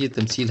देखते हैं, ये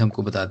तमसील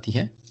हमको बताती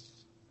है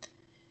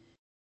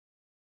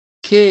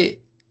कि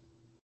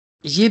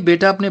ये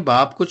बेटा अपने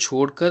बाप को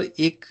छोड़कर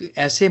एक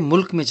ऐसे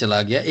मुल्क में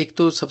चला गया। एक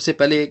तो सबसे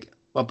पहले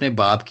अपने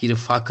बाप की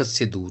रफाकत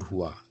से दूर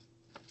हुआ।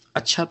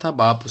 अच्छा था,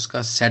 बाप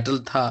उसका सेटल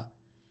था,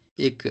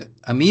 एक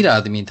अमीर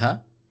आदमी था,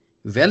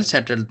 वेल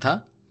सेटल्ड था,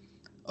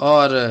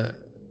 और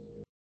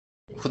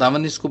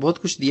खुदावंद ने इसको बहुत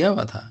कुछ दिया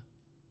हुआ था।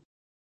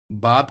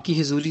 बाप की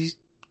हुजूरी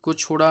को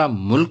छोड़ा,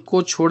 मुल्क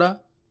को छोड़ा,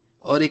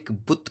 और एक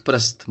बुत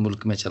परस्त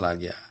मुल्क में चला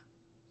गया।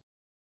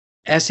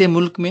 ऐसे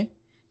मुल्क में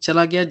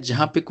चला गया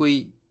जहां पे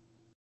कोई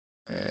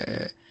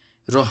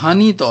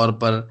रूहानी तौर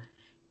पर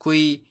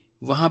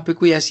वहां पे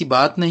कोई ऐसी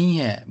बात नहीं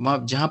है,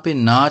 जहां पे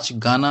नाच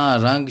गाना,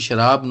 रंग,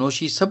 शराब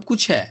नोशी सब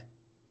कुछ है।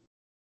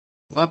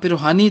 वहां पे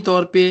रूहानी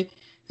तौर पे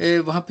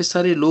वहां पे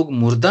सारे लोग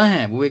मुर्दा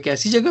हैं। वो एक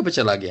ऐसी जगह पे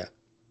चला गया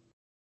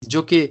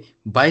जो कि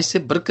बाइस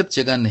बरकत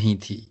जगह नहीं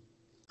थी।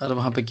 और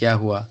वहां पे क्या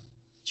हुआ,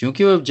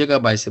 क्योंकि वो जगह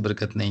बाइस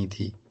बरकत नहीं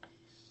थी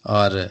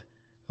और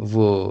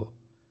वो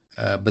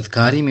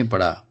बदकारी में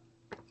पड़ा।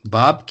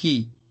 बाप की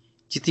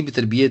जितनी भी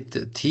तरबियत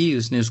थी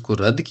उसने उसको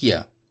रद्द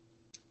किया,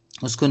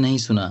 उसको नहीं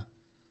सुना,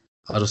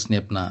 और उसने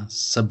अपना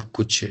सब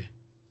कुछ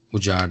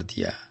उजाड़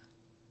दिया,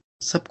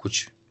 सब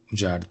कुछ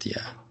उजाड़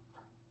दिया।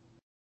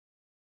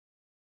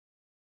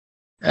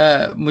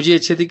 मुझे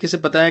अच्छे तरीके से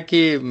पता है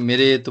कि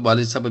मेरे तो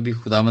वालिद साहब अभी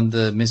खुदावंद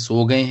में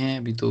सो गए हैं।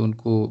 अभी तो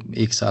उनको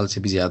 1 साल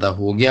से भी ज्यादा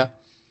हो गया।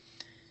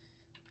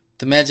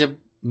 तो मैं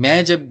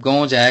जब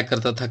गांव जाया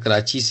करता था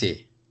कराची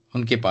से,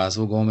 उनके पास,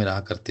 वो गांव में रहा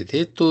करते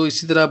थे, तो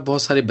इसी तरह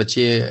बहुत सारे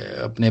बच्चे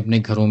अपने अपने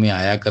घरों में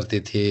आया करते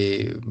थे,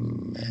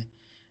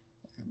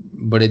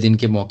 बड़े दिन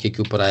के मौके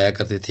के ऊपर आया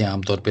करते थे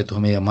आमतौर पे। तो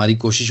हमारी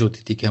कोशिश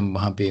होती थी कि हम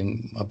वहां पे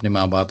अपने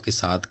माँ बाप के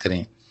साथ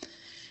करें।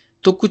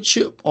 तो कुछ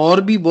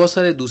और भी बहुत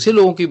सारे दूसरे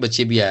लोगों के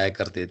बच्चे भी आया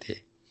करते थे।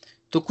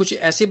 तो कुछ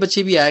ऐसे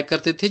बच्चे भी आया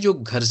करते थे जो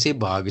घर से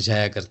भाग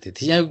जाया करते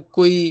थे, या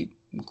कोई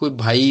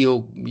भाई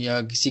हो,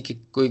 या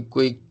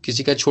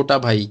किसी का छोटा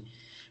भाई,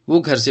 वो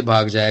घर से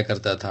भाग जाया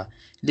करता था।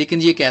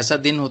 लेकिन ये एक ऐसा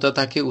दिन होता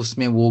था कि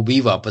उसमें वो भी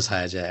वापस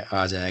आ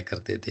जाया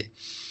करते थे।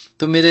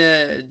 तो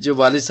मेरे जो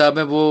वालिद साहब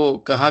हैं वो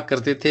कहा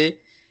करते थे,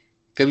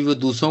 कभी वो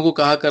दूसरों को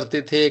कहा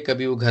करते थे,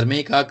 कभी वो घर में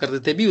ही कहा करते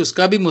थे, भी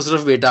उसका भी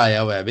मुशर्रफ बेटा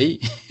आया हुआ है भाई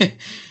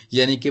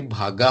यानी कि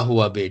भागा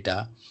हुआ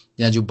बेटा,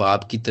 या जो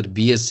बाप की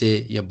तरबियत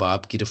से या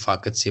बाप की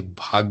रफाकत से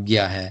भाग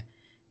गया है,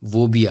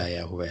 वो भी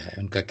आया हुआ है।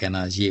 उनका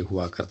कहना ये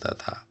हुआ करता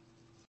था।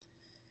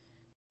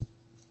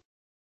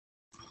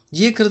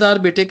 ये किरदार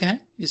बेटे का है।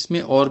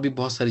 इसमें और भी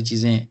बहुत सारी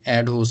चीजें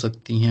ऐड हो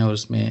सकती हैं और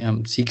उसमें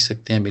हम सीख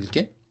सकते हैं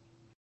मिलके।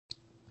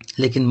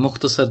 लेकिन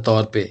मुख्तसर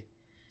तौर पे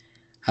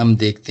हम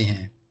देखते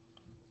हैं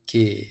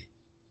कि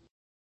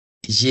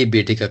ये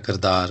बेटे का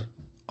किरदार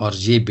और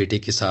ये बेटे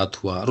के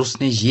साथ हुआ, और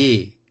उसने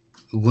ये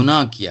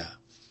गुनाह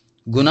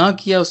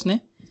किया उसने,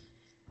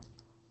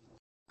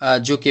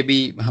 जो कि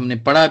भी हमने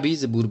पढ़ा भी,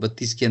 ज़बूर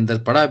 32 के अंदर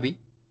पढ़ा भी,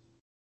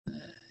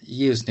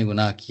 ये उसने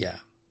गुनाह किया।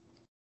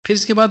 फिर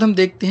इसके बाद हम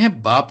देखते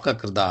हैं बाप का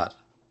किरदार।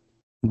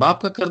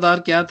 बाप का किरदार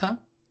क्या था?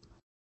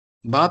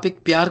 बाप एक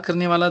प्यार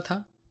करने वाला था,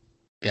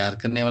 प्यार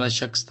करने वाला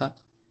शख्स था,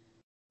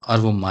 और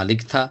वो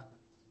मालिक था।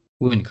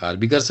 वो इनकार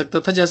भी कर सकता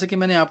था, जैसे कि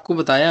मैंने आपको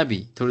बताया अभी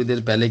थोड़ी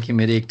देर पहले कि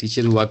मेरे एक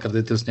टीचर हुआ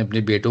करते थे, उसने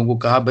अपने बेटों को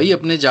कहा, भाई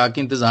अपने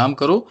जाके इंतजाम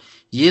करो,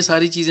 ये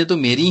सारी चीजें तो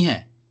मेरी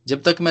हैं,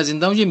 जब तक मैं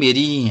जिंदा हूं ये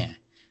मेरी ही हैं,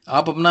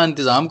 आप अपना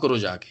इंतजाम करो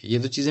जाके, ये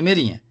तो चीजें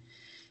मेरी हैं।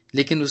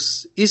 लेकिन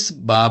इस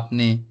बाप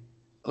ने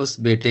उस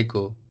बेटे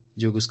को,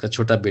 जो उसका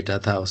छोटा बेटा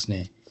था,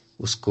 उसने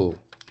उसको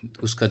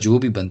उसका जो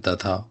भी बनता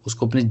था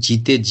उसको, अपने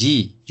जीते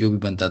जी जो भी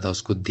बनता था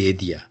उसको दे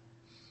दिया,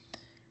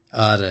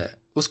 और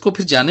उसको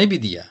फिर जाने भी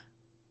दिया,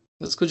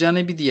 उसको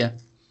जाने भी दिया,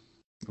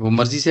 वो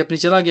मर्जी से अपनी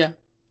चला गया।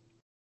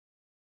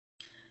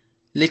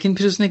 लेकिन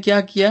फिर उसने क्या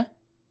किया,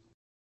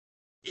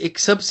 एक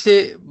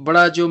सबसे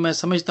बड़ा जो मैं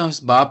समझता हूं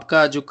इस बाप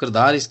का जो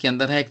किरदार इसके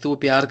अंदर है, एक तो वो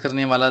प्यार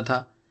करने वाला था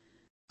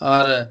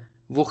और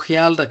वो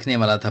ख्याल रखने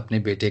वाला था अपने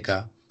बेटे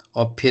का,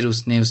 और फिर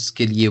उसने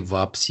उसके लिए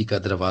वापसी का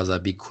दरवाजा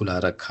भी खुला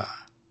रखा।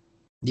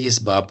 ये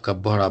इस बाप का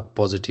बड़ा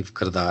पॉजिटिव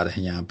किरदार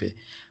है यहाँ पे।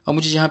 और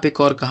मुझे यहाँ पे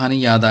एक और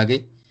कहानी याद आ गई,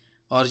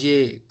 और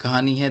ये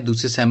कहानी है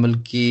दूसरे सैमुएल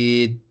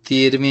के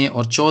 13वें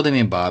और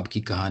 14वें बाब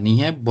की कहानी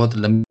है। बहुत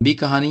लंबी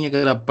कहानी है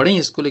अगर आप पढ़ें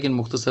इसको, लेकिन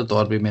मुख्तसर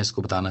तौर पे मैं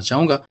इसको बताना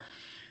चाहूंगा।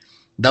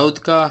 दाऊद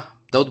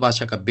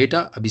बादशाह का बेटा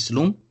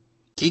अबीसलूम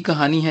की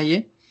कहानी है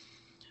ये।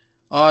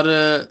 और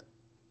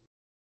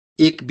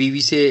एक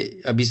बीवी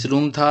से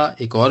अबीसलूम था,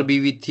 एक और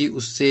बीवी थी,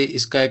 उससे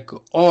इसका एक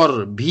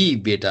और भी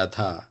बेटा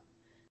था,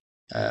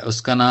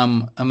 उसका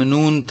नाम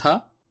अमनून था।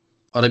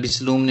 और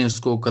अबीसलूम ने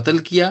उसको कत्ल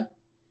किया,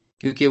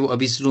 क्योंकि वो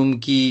अबीसलूम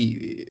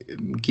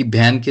की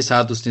बहन के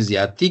साथ उसने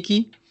ज्यादती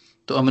की,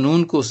 तो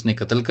अमनून को उसने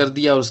कत्ल कर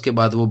दिया, और उसके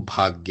बाद वो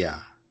भाग गया।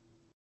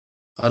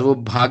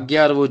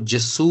 और वो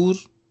जसूर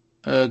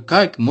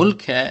का एक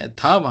मुल्क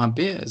था वहां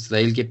पे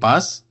इसराइल के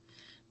पास,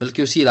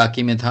 बल्कि उसी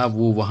इलाके में था,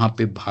 वो वहां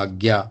पे भाग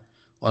गया,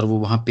 और वो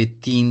वहां पे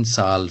 3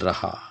 साल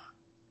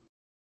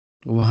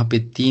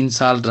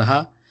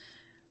रहा।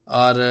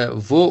 और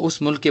वो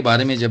उस मुल्क के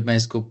बारे में जब मैं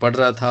इसको पढ़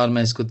रहा था और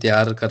मैं इसको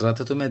तैयार कर रहा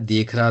था, तो मैं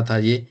देख रहा था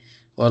ये,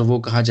 और वो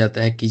कहा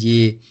जाता है कि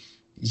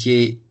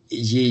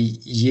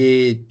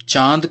ये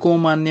चांद को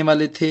मानने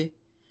वाले थे,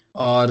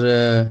 और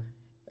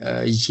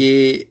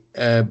ये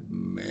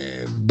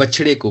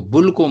बछड़े को,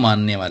 बुल को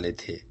मानने वाले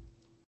थे,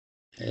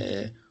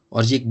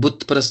 और ये एक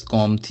बुत परस्त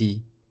कौम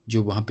थी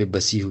जो वहां पे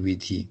बसी हुई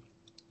थी।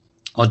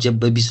 और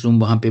जब अबीसलूम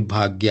वहां पे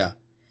भाग गया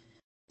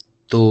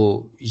तो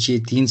ये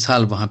 3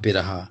 साल वहां पे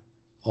रहा,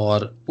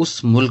 और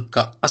उस मुल्क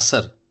का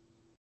असर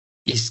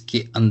इसके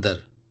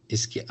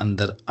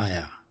अंदर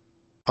आया।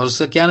 और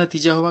उसका क्या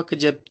नतीजा हुआ कि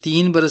जब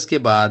 3 बरस के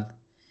बाद,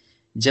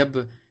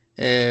 जब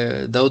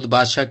दाऊद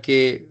बादशाह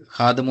के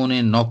खादमों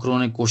ने, नौकरों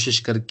ने कोशिश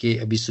करके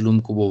अबीसलूम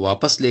को वो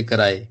वापस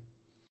लेकर आए,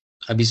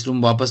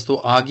 अबीसलूम वापस तो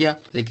आ गया,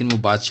 लेकिन वो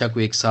बादशाह को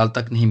 1 साल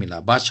तक नहीं मिला।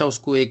 बादशाह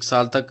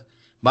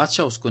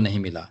उसको नहीं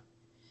मिला,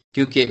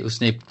 क्योंकि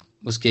उसने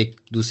उसके एक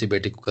दूसरे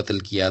बेटे को कत्ल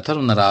किया था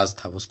और नाराज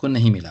था, उसको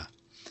नहीं मिला।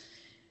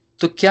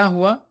 तो क्या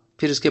हुआ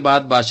फिर उसके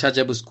बाद, बादशाह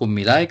जब उसको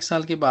मिला 1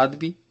 साल के बाद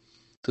भी,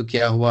 तो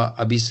क्या हुआ,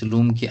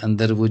 अबीसलूम के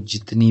अंदर वो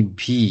जितनी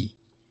भी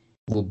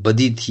वो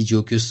बदी थी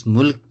जो कि उस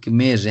मुल्क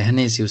में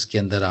रहने से उसके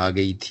अंदर आ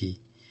गई थी,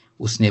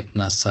 उसने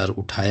अपना सर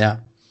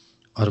उठाया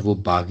और वो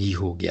बागी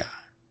हो गया।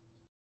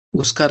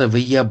 उसका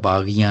रवैया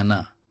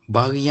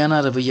बागियाना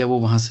रवैया वो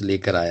वहां से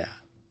लेकर आया,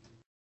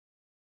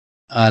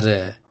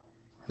 और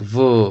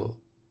वो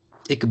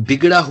एक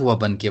बिगड़ा हुआ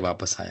बन के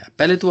वापस आया।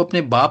 पहले तो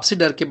अपने बाप से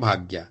डर के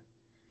भाग गया,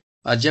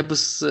 और जब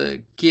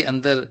उसके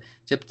अंदर,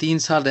 जब 3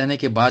 साल रहने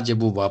के बाद जब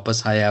वो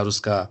वापस आया, और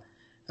उसका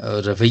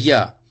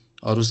रवैया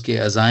और उसके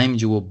अजाइम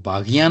जो वो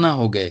बागियाना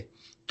हो गए,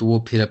 तो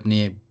वो फिर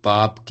अपने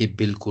बाप के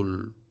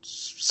बिल्कुल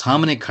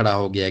सामने खड़ा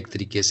हो गया एक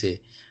तरीके से,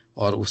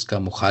 और उसका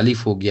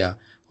मुखालिफ हो गया,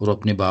 और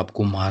अपने बाप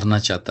को मारना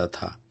चाहता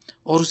था।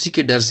 और उसी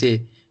के डर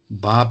से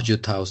बाप जो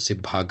था उससे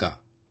भाग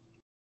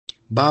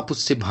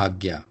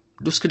गया।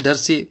 उसके डर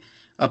से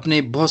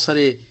अपने बहुत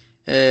सारे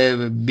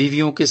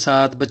बीवियों के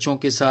साथ, बच्चों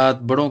के साथ,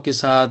 बड़ों के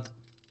साथ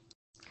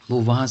वो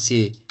वहां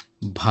से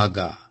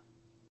भागा।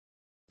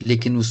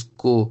 लेकिन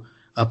उसको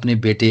अपने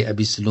बेटे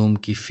अबीसलूम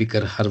की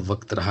फिक्र हर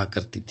वक्त रहा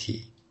करती थी।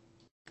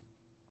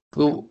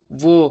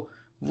 वो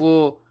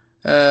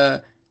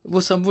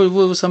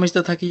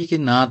समझता था कि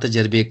ना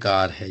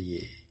तजर्बेकार है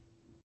ये।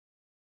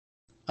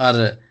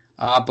 और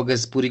आप अगर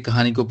इस पूरी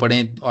कहानी को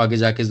पढ़ें तो आगे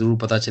जाके जरूर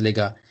पता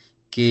चलेगा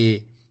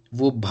कि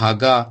वो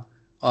भागा,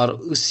 और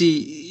उसी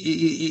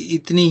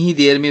इतनी ही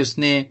देर में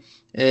उसने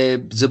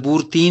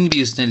ज़बूर 3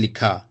 भी उसने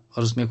लिखा,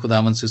 और उसमें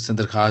खुदावंद से उसने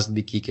दरखास्त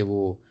भी की कि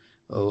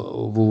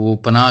वो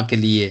पनाह के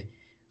लिए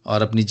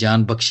और अपनी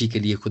जान बख्शी के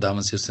लिए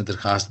खुदावंद से उसने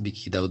दरखास्त भी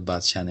की, दाऊद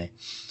बादशाह ने।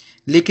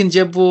 लेकिन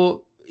जब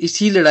वो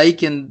इसी लड़ाई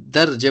के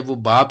अंदर, जब वो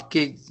बाप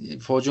के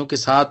फौजों के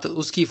साथ,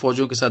 उसकी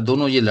फौजों के साथ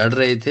दोनों ये लड़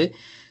रहे थे,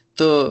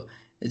 तो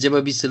जब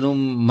अबीसलूम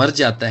मर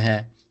जाता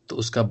है तो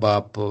उसका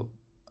बाप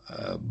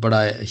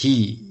बड़ा ही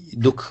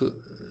दुख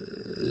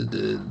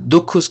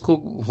उसको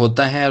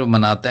होता है, और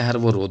मनाता है, और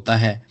वो रोता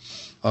है,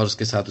 और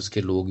उसके साथ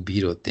उसके लोग भी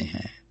रोते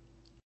हैं।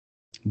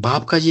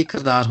 बाप का ये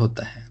किरदार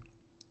होता है।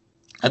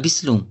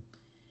 अबीसलूम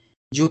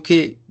जो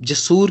कि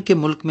जसूर के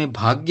मुल्क में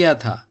भाग गया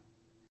था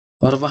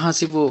और वहां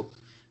से वो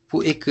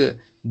एक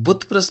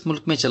बुतप्रस्त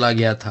मुल्क में चला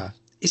गया था,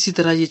 इसी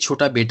तरह ये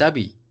छोटा बेटा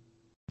भी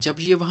जब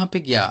ये वहां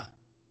पे गया,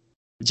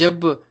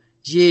 जब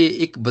ये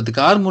एक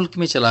बदकार मुल्क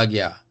में चला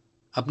गया,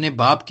 अपने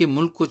बाप के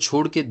मुल्क को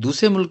छोड़ के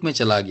दूसरे मुल्क में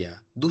चला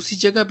गया, दूसरी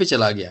जगह पे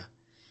चला गया,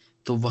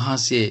 तो वहां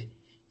से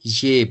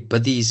ये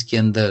बदी इसके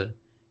अंदर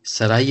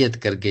सरायत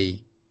कर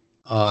गई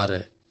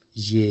और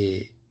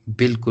ये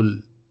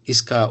बिल्कुल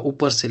इसका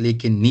ऊपर से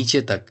लेके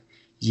नीचे तक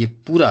ये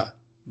पूरा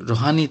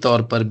रूहानी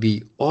तौर पर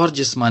भी और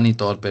जिस्मानी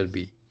तौर पर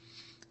भी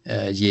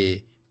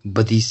ये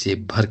बदी से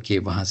भर के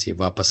वहां से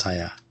वापस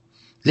आया।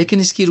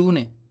 लेकिन इसकी रूह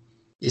ने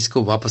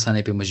इसको वापस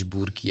आने पे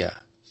मजबूर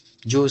किया।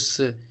 जो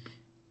उस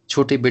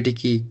छोटे बेटे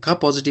की का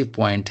पॉजिटिव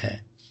पॉइंट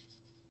है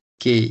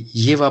कि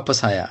ये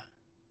वापस आया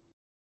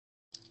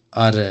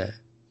और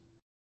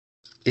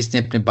इसने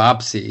अपने बाप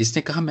से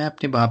इसने कहा मैं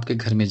अपने बाप के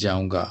घर में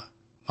जाऊंगा,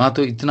 वहां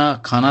तो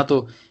इतना खाना,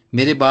 तो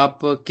मेरे बाप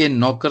के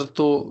नौकर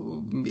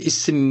तो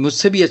इससे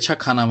मुझसे भी अच्छा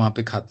खाना वहां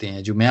पे खाते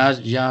हैं जो मैं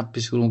आज यहाँ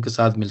पिशुरों के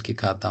साथ मिलके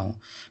खाता हूँ।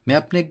 मैं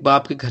अपने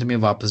बाप के घर में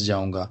वापस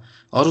जाऊंगा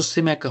और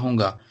उससे मैं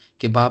कहूंगा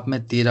कि बाप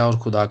मैं तेरा और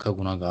खुदा का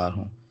गुनाहगार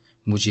हूँ,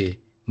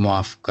 मुझे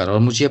माफ कर और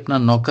मुझे अपना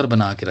नौकर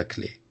बना के रख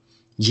ले।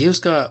 ये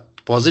उसका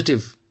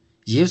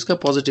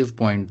पॉजिटिव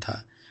पॉइंट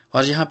था।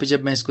 और यहाँ पे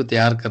जब मैं इसको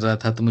तैयार कर रहा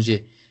था तो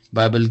मुझे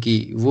बाइबल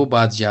की वो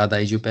बात याद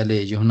आई जो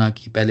पहले यूहन्ना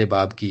की पहले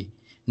बाब की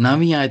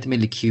 9वीं आयत में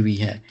लिखी हुई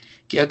है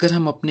कि अगर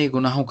हम अपने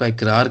गुनाहों का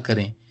इकरार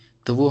करें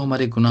तो वो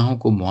हमारे गुनाहों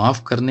को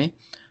मुआफ करने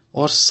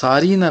और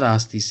सारी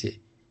नाराजगी से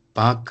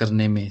पाक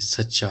करने में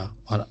सच्चा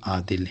और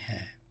आदिल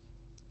है।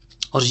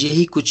 और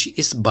यही कुछ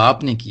इस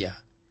बाप ने किया।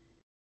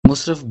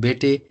 मुशर्रफ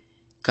बेटे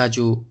का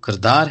जो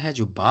किरदार है,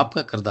 जो बाप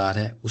का किरदार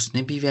है,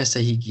 उसने भी वैसा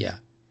ही किया।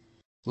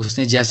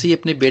 उसने जैसे ही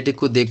अपने बेटे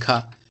को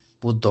देखा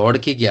वो दौड़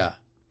के गया,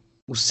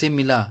 उससे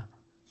मिला,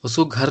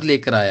 उसको घर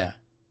लेकर आया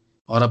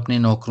और अपने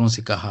नौकरों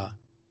से कहा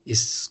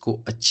इसको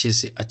अच्छे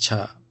से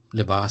अच्छा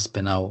लिबास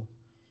पहनाओ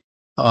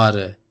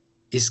और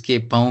इसके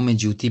पाँव में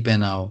जूती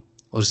पहनाओ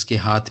और उसके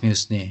हाथ में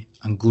उसने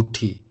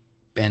अंगूठी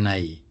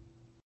पहनाई।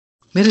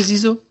 मेरे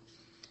अजीजों,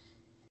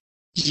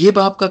 ये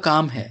बाप का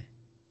काम है,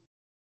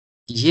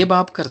 ये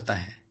बाप करता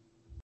है।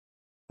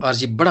 और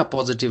ये बड़ा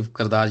पॉजिटिव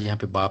किरदार यहाँ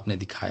पे बाप ने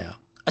दिखाया।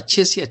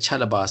 अच्छे से अच्छा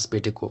लिबास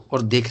बेटे को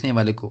और देखने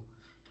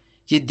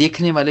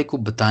वाले को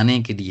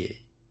बताने के लिए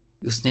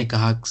उसने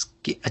कहा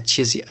कि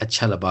अच्छे से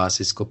अच्छा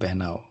लिबास इसको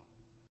पहनाओ।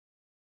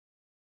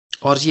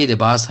 और ये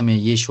लिबास हमें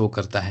ये शो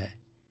करता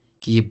है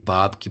कि ये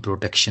बाप की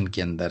प्रोटेक्शन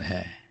के अंदर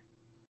है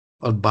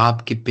और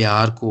बाप के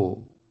प्यार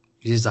को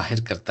ये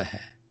जाहिर करता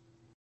है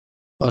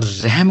और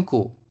रहम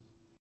को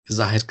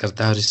जाहिर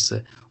करता है और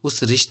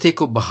उस रिश्ते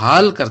को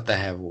बहाल करता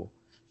है वो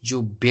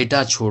जो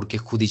बेटा छोड़ के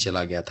खुद ही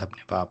चला गया था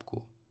अपने बाप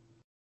को।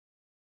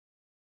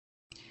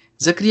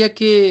 जकरिया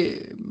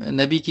के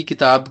नबी की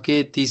किताब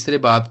के 3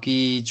 बाब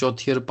की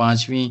 4 और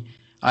 5वीं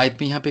आयत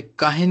में यहाँ पे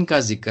काहिन का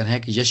जिक्र है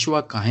कि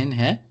यशुआ काहिन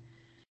है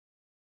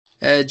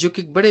जो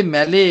कि बड़े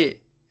मैले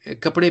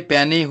कपड़े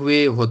पहने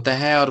हुए होता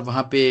है और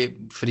वहां पे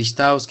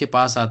फरिश्ता उसके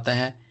पास आता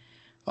है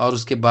और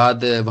उसके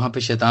बाद वहां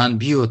पे शैतान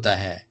भी होता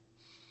है।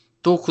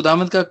 तो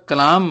खुदावंद का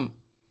कलाम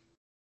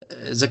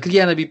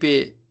जकरिया नबी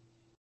पे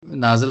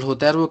नाजल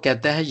होता है और वो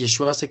कहता है,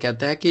 यशुआ से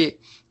कहता है कि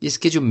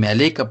इसके जो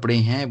मैले कपड़े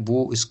हैं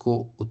वो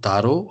इसको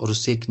उतारो और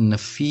उसे एक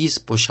नफीस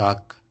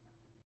पोशाक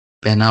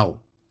पहनाओ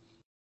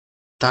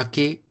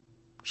ताकि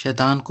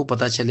शैतान को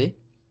पता चले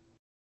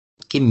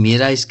कि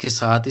मेरा इसके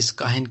साथ, इस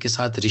काहिन के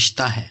साथ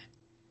रिश्ता है,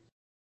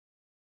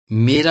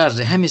 मेरा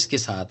रहम इसके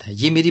साथ है,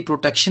 ये मेरी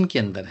प्रोटेक्शन के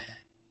अंदर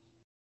है।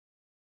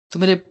 तो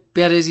मेरे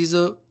प्यारे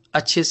अजीजों,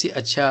 अच्छे से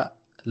अच्छा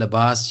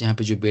लिबास यहाँ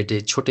पे जो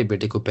छोटे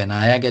बेटे को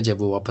पहनाया गया जब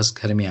वो वापस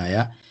घर में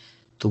आया,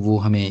 तो वो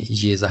हमें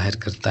ये जाहिर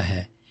करता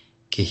है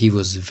कि he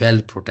was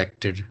well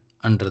protected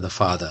under the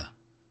father.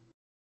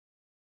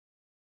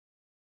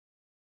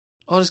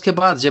 और उसके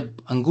बाद जब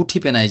अंगूठी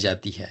पहनाई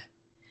जाती है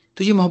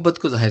तो ये मोहब्बत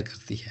को जाहिर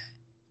करती है,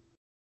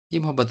 ये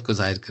मोहब्बत को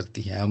जाहिर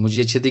करती है। और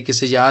मुझे अच्छे तरीके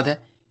से याद है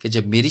कि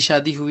जब मेरी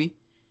शादी हुई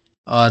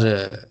और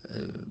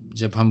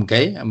जब हम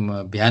गए,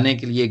 हम ब्याने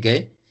के लिए गए,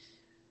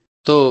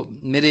 तो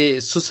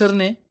मेरे ससुर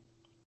ने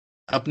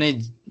अपने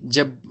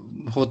जब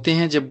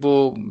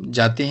वो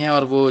जाते हैं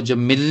और वो जब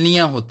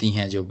मिलनियां होती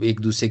हैं, जब एक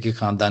दूसरे के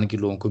खानदान के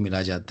लोगों को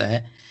मिला जाता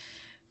है,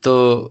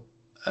 तो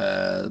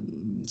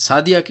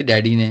सादिया के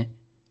डैडी ने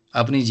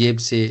अपनी जेब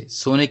से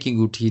सोने की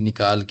अंगूठी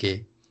निकाल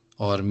के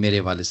और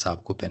मेरे वाले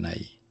साहब को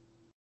पहनाई।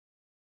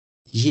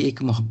 ये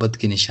एक मोहब्बत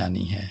की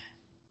निशानी है,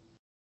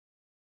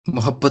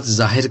 मोहब्बत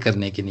जाहिर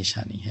करने की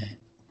निशानी है,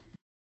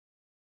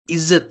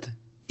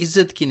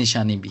 इज्जत की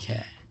निशानी भी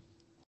है।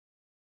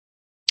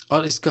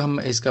 और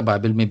इसका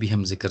बाइबल में भी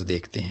हम जिक्र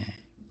देखते हैं।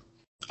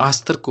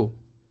 आस्तर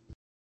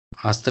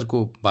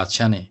को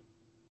बादशाह ने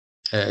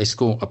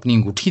इसको अपनी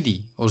अंगूठी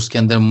दी और उसके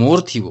अंदर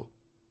मोर थी, वो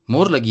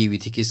मोर लगी हुई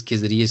थी कि इसके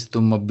जरिए से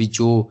तुम अभी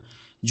जो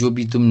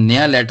भी तुम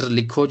नया लेटर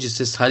लिखो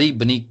जिससे सारी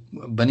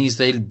बनी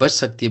इसराइल बच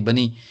सकती है,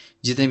 बनी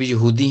जितने भी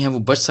यहूदी हैं वो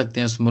बच सकते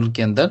हैं उस मुल्क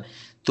के अंदर,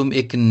 तुम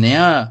एक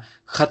नया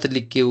खत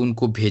लिख के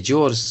उनको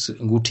भेजो और उस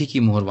अंगूठी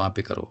की मोहर वहां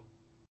पे करो।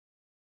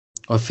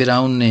 और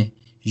फिरौन ने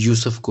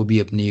यूसुफ को भी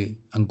अपनी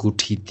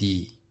अंगूठी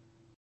दी।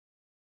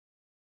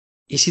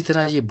 इसी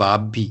तरह ये बाप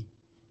भी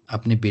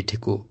अपने बेटे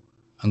को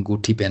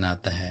अंगूठी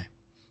पहनाता है,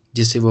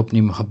 जिससे वो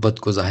अपनी मोहब्बत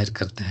को जाहिर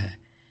करता है,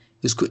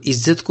 उसको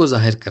इज्जत को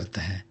जाहिर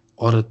करता है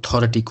और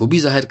अथॉरिटी को भी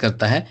जाहिर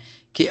करता है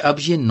कि अब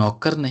ये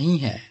नौकर नहीं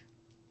है,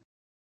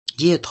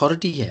 ये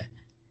अथॉरिटी है।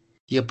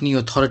 ये अपनी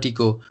अथॉरिटी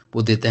को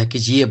वो देता है कि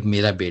ये अब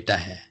मेरा बेटा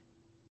है।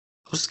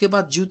 उसके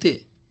बाद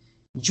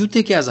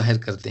जूते क्या जाहिर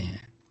करते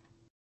हैं?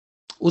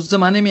 उस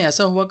जमाने में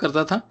ऐसा हुआ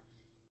करता था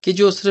कि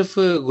जो सिर्फ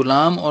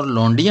गुलाम और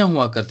लौंडियां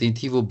हुआ करती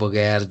थी वो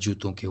बगैर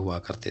जूतों के हुआ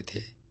करते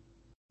थे,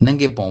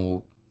 नंगे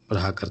पांव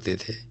रहा करते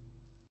थे।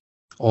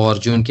 और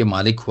जो उनके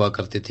मालिक हुआ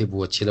करते थे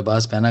वो अच्छे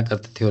लिबास पहना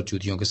करते थे और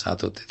जूतियों के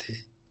साथ होते थे।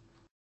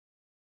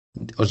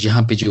 और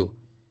यहाँ पे जो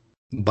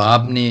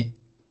बाप ने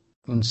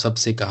उन सब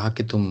से कहा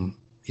कि तुम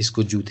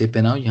इसको जूते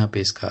पहनाओ, यहाँ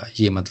पे इसका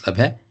ये मतलब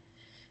है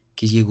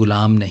कि ये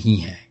गुलाम नहीं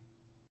है।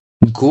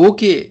 गो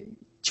के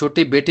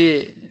छोटे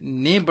बेटे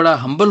ने बड़ा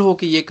हम्बल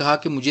होकर ये कहा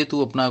कि मुझे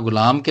तू अपना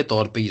गुलाम के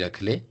तौर पे ही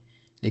रख ले,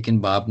 लेकिन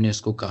बाप ने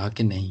उसको कहा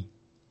कि नहीं,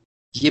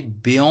 ये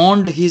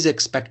बियॉन्ड हिज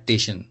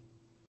एक्सपेक्टेशन।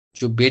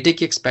 जो बेटे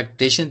की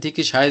एक्सपेक्टेशन थी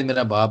कि शायद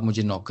मेरा बाप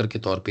मुझे नौकर के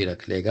तौर पे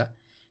रख लेगा,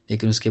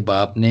 लेकिन उसके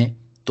बाप ने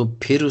तो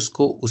फिर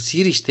उसको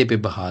उसी रिश्ते पे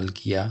बहाल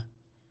किया,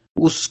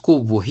 उसको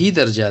वही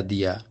दर्जा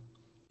दिया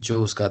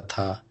जो उसका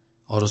था,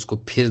 और उसको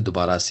फिर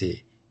दोबारा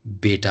से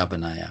बेटा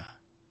बनाया।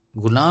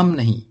 गुलाम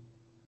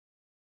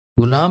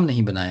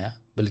नहीं बनाया,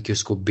 बल्कि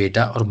उसको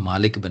बेटा और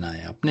मालिक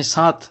बनाया, अपने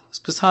साथ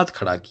उसके साथ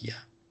खड़ा किया।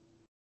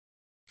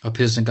 और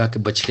फिर उसने कहा कि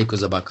बछड़े को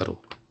ज़बह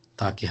करो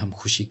ताकि हम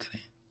खुशी करें।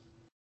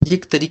 ये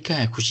एक तरीका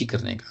है खुशी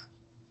करने का,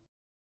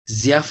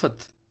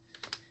 ज़ियाफत।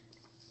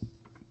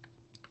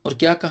 और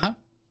क्या कहा?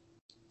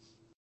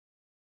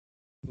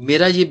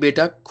 मेरा ये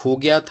बेटा खो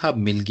गया था, अब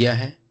मिल गया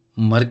है,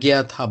 मर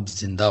गया था, अब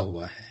जिंदा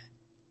हुआ है।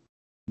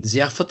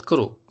 ज़ियाफत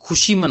करो,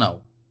 खुशी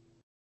मनाओ।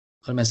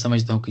 और मैं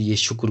समझता हूं कि ये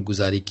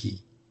शुक्रगुजारी की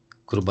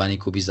कुर्बानी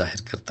को भी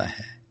जाहिर करता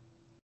है।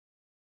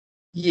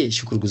 ये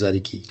शुक्रगुजारी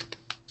की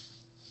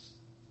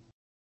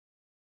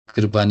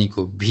कुर्बानी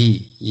को भी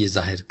ये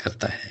जाहिर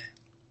करता है।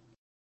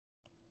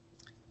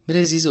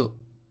 मेरे अजीजों,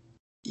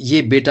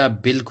 ये बेटा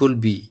बिल्कुल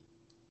भी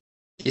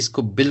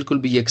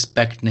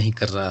एक्सपेक्ट नहीं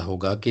कर रहा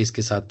होगा कि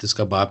इसके साथ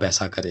इसका बाप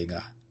ऐसा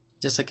करेगा,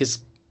 जैसा कि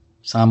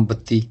साम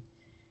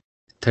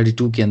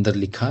 32 के अंदर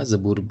लिखा,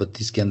 जबूर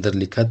 32 के अंदर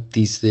लिखा,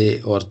 तीसरे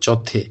और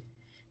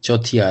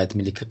चौथी आयत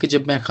में लिखा कि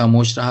जब मैं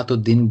खामोश रहा तो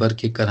दिन भर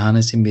के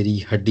करहाने से मेरी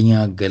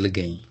हड्डियां गल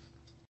गईं।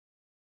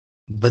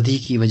 बदी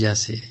की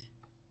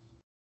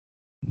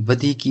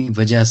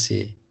वजह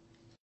से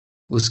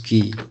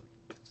उसकी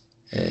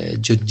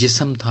जो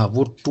जिस्म था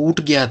वो टूट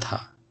गया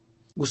था,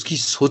 उसकी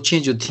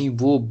सोचें जो थी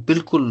वो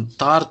बिल्कुल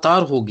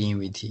तार हो गई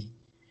हुई थी,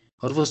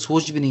 और वो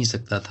सोच भी नहीं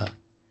सकता था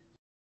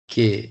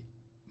कि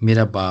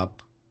मेरा बाप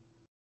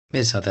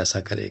मेरे साथ ऐसा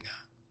करेगा।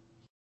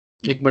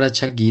 एक बड़ा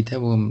अच्छा गीत है,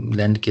 वो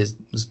लैंड के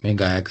उसमें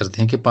गाया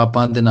करते हैं कि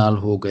पापां दे नाल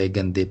हो गए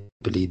गंदे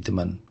पलीत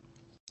मन।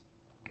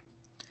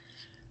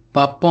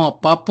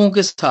 पापों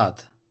के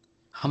साथ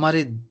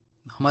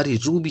हमारी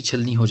रूह भी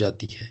छलनी हो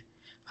जाती है,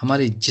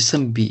 हमारे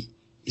जिस्म भी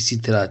इसी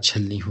तरह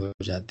छलनी हो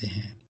जाते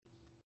हैं।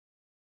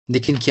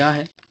 लेकिन क्या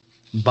है,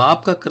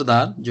 बाप का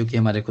किरदार जो कि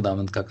हमारे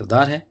खुदावंद का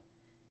किरदार है,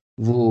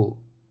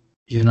 वो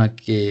यूना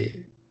के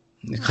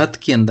खत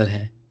के अंदर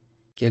है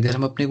कि अगर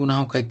हम अपने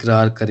गुनाहों का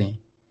इकरार करें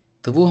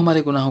तो वो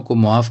हमारे गुनाहों को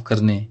माफ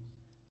करने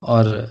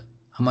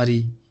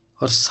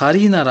और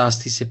सारी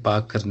नाराजगी से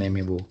पाक करने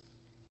में वो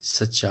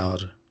सच्चा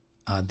और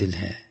आदिल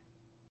है।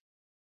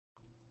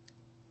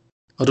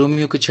 और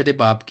रोमियो के 6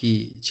 बाब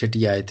की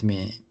 6 आयत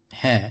में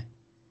है,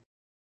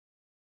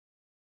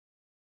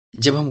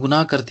 जब हम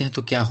गुनाह करते हैं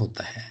तो क्या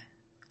होता है,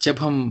 जब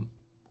हम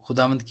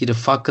खुदावंद की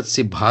रफाकत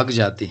से भाग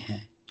जाते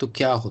हैं तो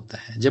क्या होता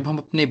है, जब हम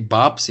अपने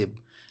बाप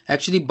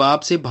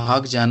से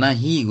भाग जाना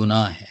ही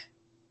गुनाह है।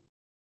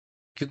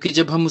 क्योंकि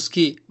जब हम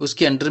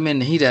उसके अंडर में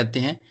नहीं रहते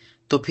हैं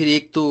तो फिर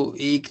एक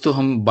तो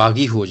हम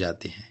बागी हो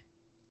जाते हैं,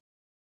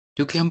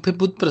 क्योंकि हम फिर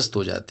बुत परस्त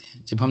हो जाते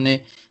हैं।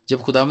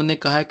 जब खुदावंद ने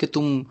कहा है कि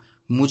तुम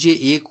मुझे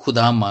एक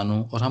खुदा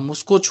मानो, और हम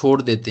उसको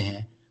छोड़ देते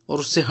हैं और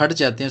उससे हट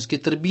जाते हैं, उसकी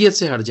तरबियत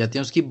से हट जाते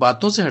हैं, उसकी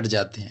बातों से हट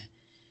जाते हैं,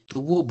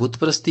 तो वो बुत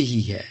परस्ती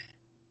ही है।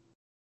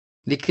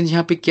 लेकिन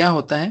यहाँ पे क्या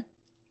होता है,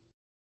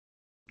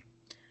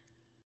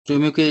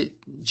 रोमियो के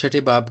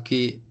 6 बाब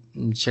की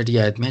 6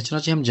 आयत में,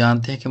 चुनांचे हम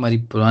जानते हैं कि हमारी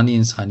पुरानी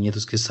इंसानियत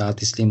उसके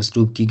साथ इसलिए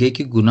मसलूब की गई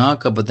कि गुनाह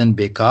का बदन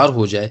बेकार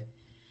हो जाए,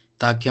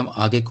 ताकि हम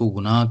आगे को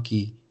गुनाह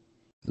की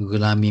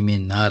गुलामी में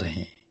ना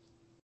रहें।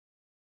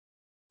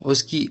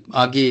 उसकी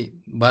आगे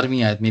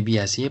 12वीं आयत में भी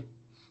ऐसी है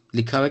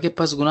लिखा हुआ है कि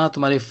पस गुनाह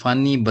तुम्हारे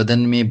फानी बदन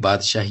में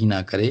बादशाही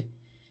ना करे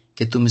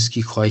कि तुम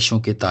इसकी ख्वाहिशों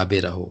के ताबे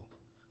रहो,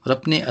 और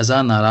अपने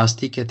अज़ा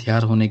नाराज़गी के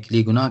हथियार होने के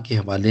लिए गुनाह के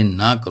हवाले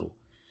ना करो,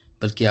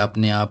 बल्कि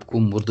अपने आप को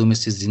मुर्दों में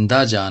से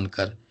जिंदा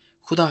जानकर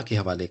खुदा के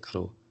हवाले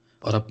करो,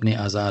 और अपने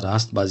अज़ा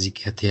रास्तबाजी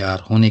के हथियार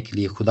होने के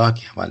लिए खुदा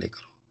के हवाले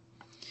करो,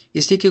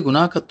 इसलिए कि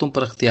गुनाह का तुम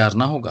पर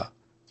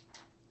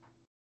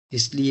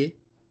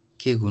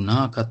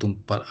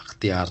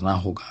अख्तियार ना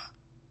होगा।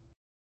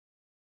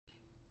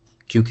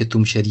 क्योंकि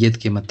तुम शरीयत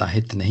के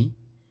मुताहित नहीं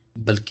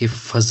बल्कि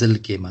फजल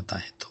के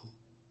मुताहित हो।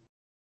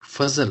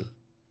 फजल,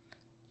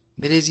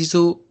 मेरे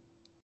अजीजों,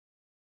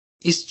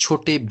 इस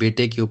छोटे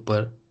बेटे के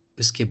ऊपर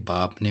इसके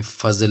बाप ने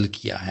फजल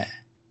किया है।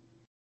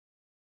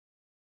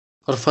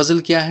 और फजल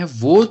क्या है?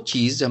 वो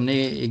चीज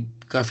हमने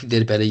काफी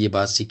देर पहले ये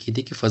बात सीखी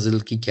थी कि फजल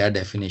की क्या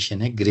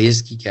डेफिनेशन है,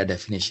 ग्रेस की क्या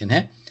डेफिनेशन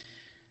है।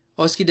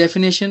 और उसकी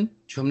डेफिनेशन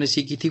जो हमने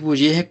सीखी थी वो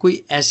ये है,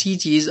 कोई ऐसी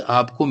चीज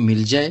आपको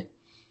मिल जाए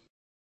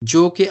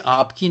जो कि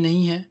आपकी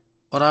नहीं है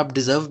और आप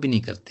डिजर्व भी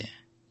नहीं करते हैं।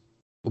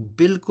 वो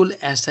बिल्कुल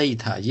ऐसा ही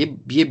था।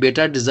 ये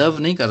बेटा डिजर्व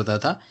नहीं करता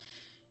था।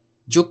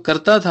 जो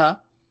करता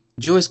था,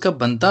 जो इसका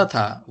बनता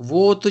था,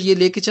 वो तो ये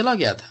लेके चला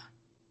गया था।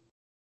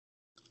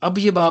 अब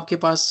ये बाप के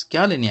पास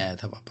क्या लेने आया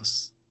था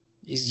वापस?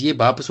 ये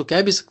बाप उसको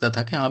कह भी सकता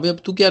था कि हाँ भाई अब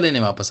तू क्या लेने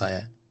वापस आया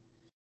है,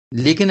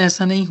 लेकिन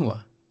ऐसा नहीं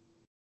हुआ।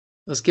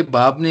 उसके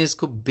बाप ने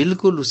इसको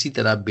बिल्कुल उसी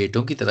तरह,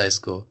 बेटों की तरह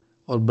इसको,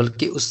 और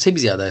बल्कि उससे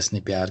भी ज्यादा इसने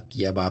प्यार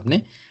किया बाप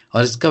ने,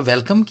 और इसका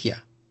वेलकम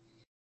किया।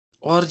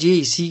 और ये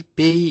इसी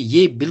पे ही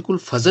ये बिल्कुल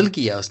फजल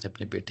किया उसने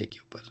अपने बेटे के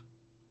ऊपर,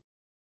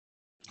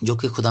 जो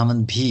कि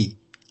खुदावंद भी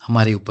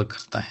हमारे ऊपर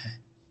करता है,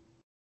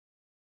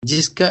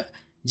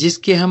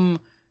 जिसके हम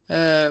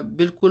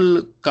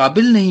बिल्कुल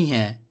काबिल नहीं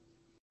हैं।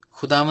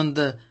 खुदावंद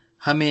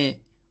हमें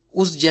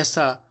उस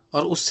जैसा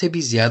और उससे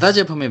भी ज्यादा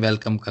जब हमें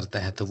वेलकम करता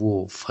है तो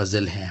वो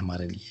फजल है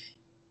हमारे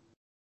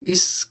लिए।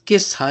 इसके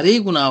सारे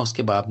गुनाह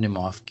उसके बाप ने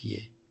माफ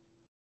किए।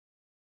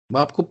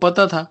 बाप को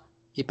पता था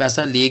ये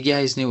पैसा ले गया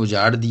है, इसने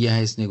उजाड़ दिया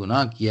है, इसने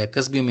गुनाह किया है,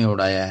 कस्बे में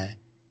उड़ाया है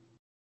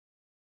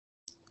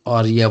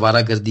और ये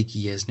आवारागर्दी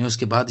की है इसने,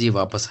 उसके बाद ये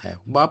वापस आया।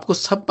 बाप को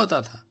सब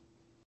पता था,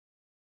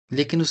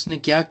 लेकिन उसने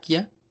क्या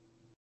किया?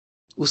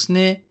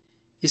 उसने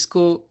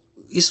इसको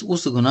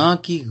उस गुनाह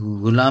की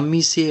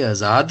गुलामी से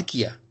आजाद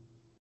किया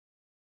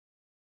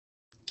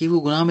कि वो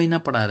गुनाह में ना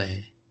पड़ा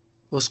रहे।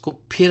 उसको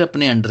फिर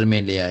अपने अंडर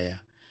में ले आया,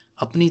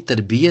 अपनी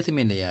तरबियत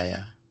में ले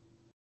आया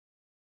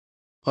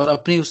और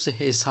अपने उस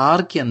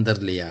हिसार के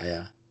अंदर ले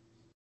आया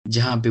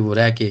जहां पे वो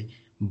रह के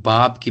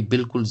बाप की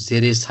बिल्कुल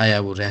जेरे साया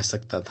वो रह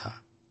सकता था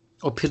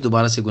और फिर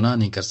दोबारा से गुनाह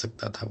नहीं कर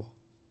सकता था। वो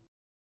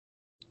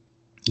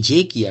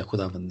ये किया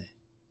खुदाबंद ने।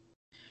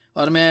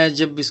 और मैं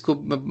जब इसको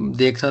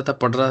देख रहा था,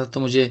 पढ़ रहा था, तो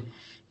मुझे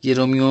ये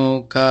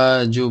रोमियो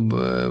का जो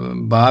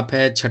बाप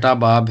है, छठा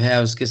बाप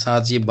है, उसके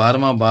साथ ये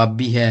 12वां बाप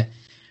भी है,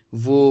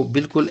 वो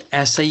बिल्कुल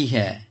ऐसा ही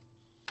है।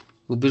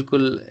 वो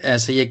बिल्कुल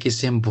ऐसा ही है कि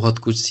इससे हम बहुत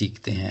कुछ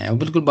सीखते हैं। और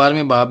बिल्कुल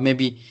 12वें बाप में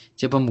भी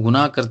जब हम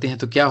गुनाह करते हैं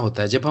तो क्या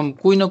होता है, जब हम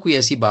कोई ना कोई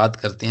ऐसी बात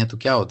करते हैं तो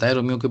क्या होता है।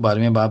 रोमियो के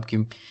 12वें बाप की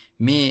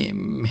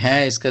में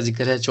है, इसका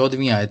जिक्र है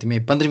 14वीं आयत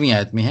में, 15वीं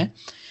आयत में है,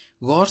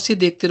 गौर से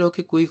देखते रहो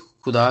कि कोई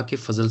खुदा के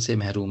फजल से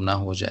महरूम ना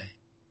हो जाए।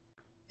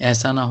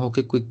 ऐसा ना हो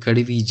कि कोई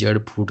कड़वी जड़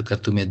फूट कर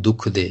तुम्हें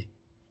दुख दे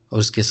और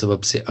उसके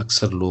सबब से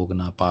अक्सर लोग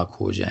नापाक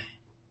हो जाएं।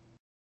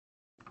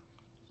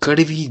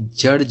 कड़वी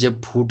जड़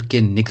जब फूट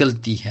के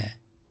निकलती है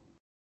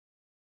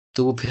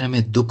तो वो फिर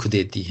हमें दुख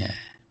देती है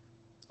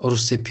और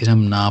उससे फिर हम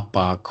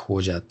नापाक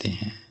हो जाते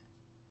हैं।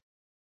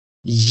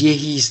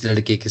 यही इस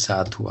लड़के के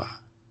साथ हुआ।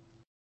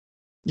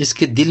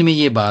 इसके दिल में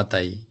ये बात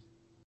आई,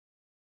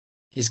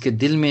 इसके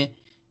दिल में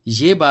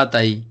ये बात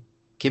आई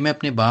कि मैं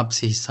अपने बाप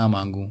से हिस्सा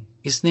मांगूं।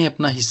 इसने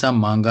अपना हिस्सा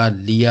मांगा,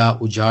 लिया,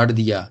 उजाड़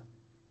दिया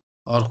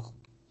और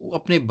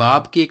अपने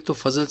बाप के एक तो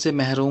फजल से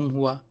महरूम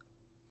हुआ।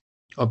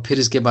 और फिर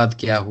इसके बाद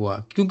क्या हुआ?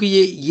 क्योंकि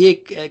ये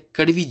एक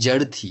कड़वी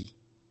जड़ थी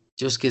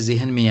जो उसके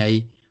जहन में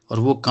आई और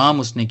वो काम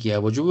उसने किया,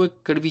 वो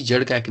कड़वी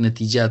जड़ का एक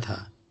नतीजा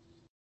था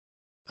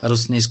और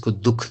उसने इसको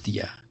दुख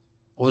दिया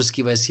और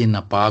उसकी वजह से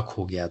नापाक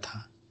हो गया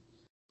था।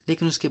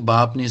 लेकिन उसके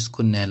बाप ने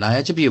इसको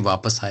नहलाया। जब ये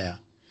वापस आया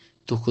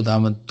तो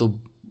खुदावंद,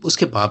 तो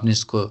उसके बाप ने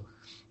इसको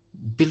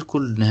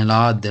बिल्कुल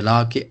नहला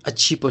दिला के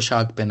अच्छी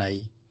पोशाक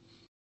पहनाई,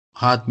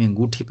 हाथ में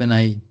अंगूठी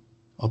पहनाई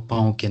और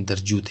पाँव के अंदर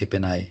जूते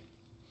पहनाए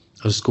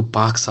और उसको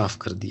पाक साफ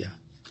कर दिया।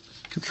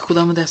 क्योंकि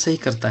खुदावंद ऐसा ही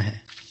करता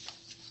है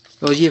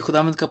और ये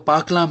खुदावंद का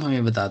पाकलाम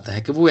हमें बताता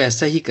है कि वो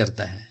ऐसा ही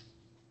करता है।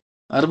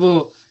 और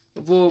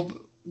वो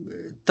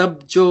तब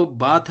जो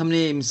बात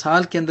हमने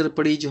मिसाल के अंदर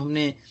पढ़ी, जो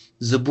हमने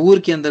ज़बूर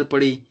के अंदर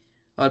पढ़ी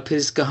और फिर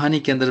इस कहानी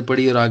के अंदर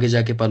पढ़ी और आगे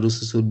जाके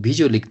पौलुस रसूल भी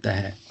जो लिखता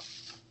है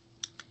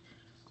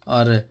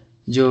और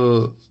जो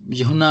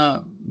यूहन्ना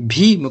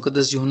भी,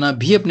 मुकद्दस यूहन्ना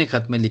भी अपने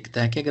खत में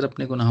लिखता है कि अगर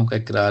अपने गुनाहों का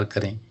इकरार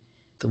करें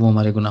तो वो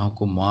हमारे गुनाहों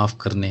को माफ़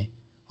करने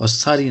और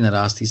सारी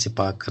नाराज़गी से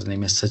पाक करने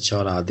में सच्चा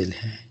और आदिल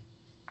है।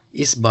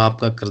 इस बाप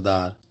का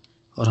किरदार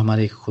और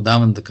हमारे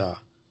खुदावंद का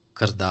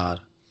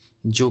किरदार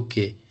जो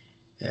कि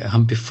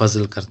हम पे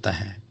फजल करता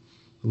है,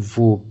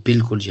 वो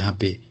बिल्कुल यहाँ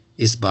पे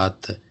इस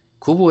बात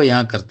को वो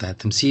बयां करता है,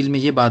 तमसील में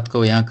ये बात को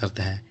बयां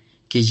करता है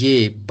कि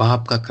ये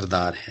बाप का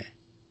किरदार है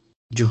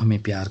जो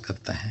हमें प्यार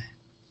करता है।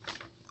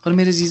 और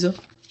मेरे जीजो,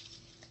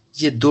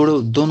 ये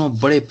दोनों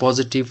बड़े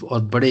पॉजिटिव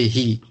और बड़े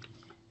ही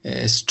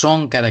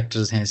स्ट्रॉन्ग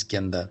कैरेक्टर्स हैं इसके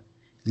अंदर।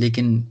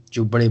 लेकिन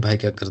जो बड़े भाई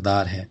का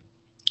किरदार है,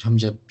 हम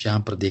जब यहाँ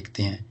पर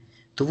देखते हैं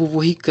तो वो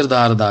वही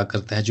किरदार अदा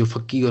करता है जो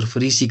फक्की और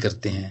फरीसी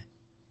करते हैं,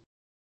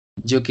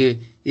 जो कि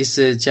इस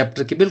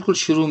चैप्टर के बिल्कुल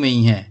शुरू में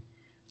ही है।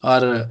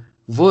 और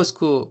वो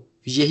इसको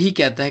यही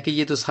कहता है कि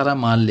ये तो सारा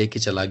माल लेके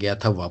चला गया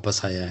था,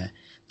 वापस आया है,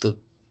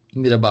 तो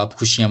मेरा बाप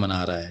खुशियां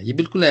मना रहा है। ये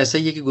बिल्कुल ऐसा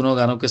ही है कि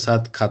गुनहगारों के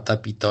साथ खाता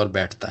पीता और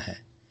बैठता है।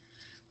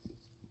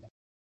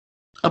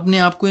 अपने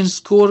आप को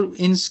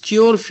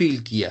इनसिक्योर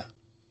फील किया,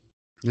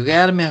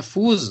 गैर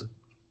महफूज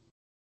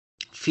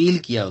फील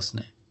किया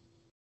उसने,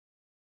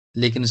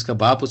 लेकिन उसका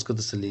बाप उसको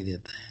तसल्ली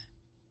देता है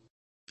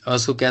और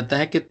उसको कहता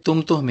है कि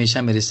तुम तो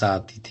हमेशा मेरे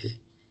साथ ही थे,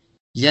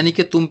 यानी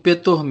कि तुम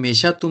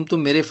तो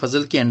मेरे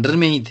फजल के अंडर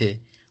में ही थे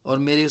और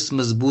मेरे उस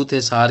मजबूत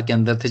हिसार के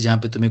अंदर थे जहां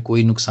पे तुम्हें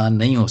कोई नुकसान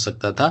नहीं हो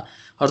सकता था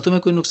और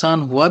तुम्हें कोई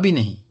नुकसान हुआ भी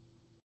नहीं।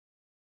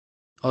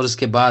 और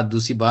उसके बाद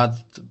दूसरी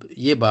बात,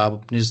 ये बाप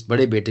अपने उस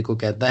बड़े बेटे को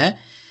कहता है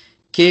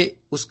कि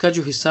उसका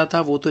जो हिस्सा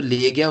था वो तो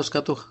ले गया, उसका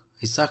तो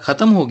हिस्सा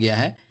खत्म हो गया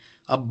है,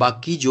 अब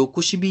बाकी जो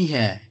कुछ भी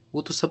है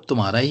वो तो सब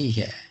तुम्हारा ही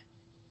है,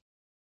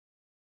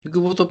 क्योंकि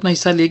वो तो अपना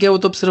हिस्सा ले गया, वो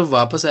तो अब सिर्फ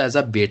वापस एज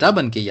अ बेटा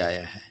बन के ही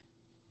आया है,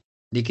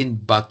 लेकिन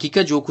बाकी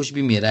का जो कुछ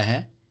भी मेरा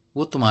है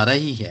वो तुम्हारा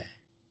ही है।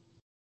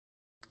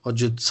 और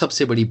जो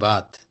सबसे बड़ी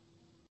बात,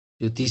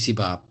 जो तीसरी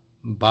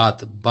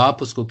बात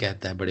बाप उसको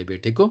कहता है बड़े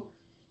बेटे को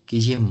कि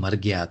ये मर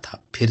गया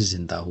था फिर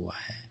जिंदा हुआ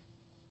है,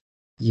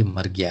 ये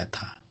मर गया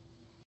था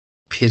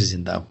फिर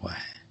जिंदा हुआ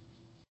है।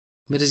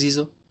 मेरे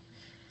अजीजों,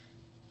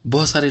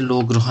 बहुत सारे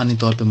लोग रूहानी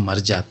तौर पे मर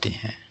जाते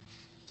हैं,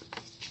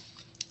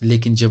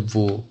 लेकिन जब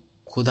वो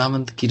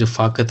खुदावंद की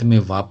रफाकत में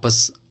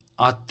वापस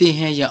आते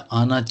हैं या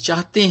आना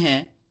चाहते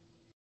हैं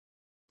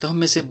तो हम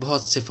में से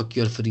बहुत से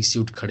फकीर और फरीसी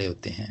उठ खड़े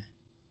होते हैं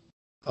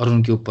और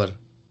उनके ऊपर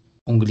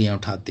उंगलियां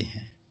उठाते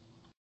हैं।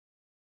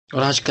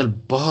 और आजकल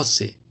बहुत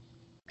से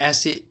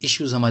ऐसे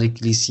इश्यूज हमारी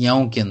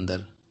कलीसियाओं के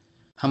अंदर,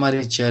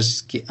 हमारे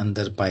चर्च के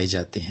अंदर पाए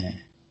जाते हैं,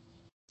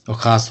 और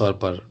ख़ास तौर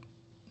पर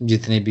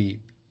जितने भी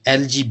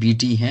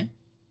LGBT हैं,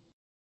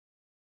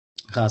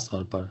 ख़ास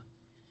तौर पर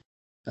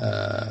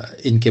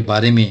इनके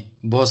बारे में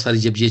बहुत सारी,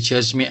 जब ये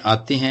चर्च में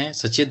आते हैं,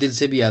 सच्चे दिल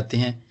से भी आते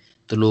हैं,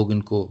 तो लोग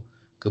इनको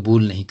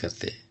कबूल नहीं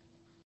करते,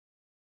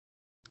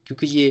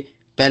 क्योंकि ये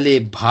पहले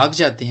भाग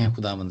जाते हैं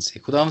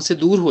खुदावंद से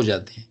दूर हो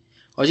जाते हैं,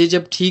 और ये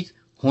जब ठीक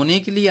होने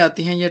के लिए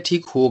आते हैं या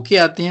ठीक होके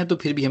आते हैं तो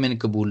फिर भी हमें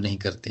कबूल नहीं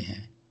करते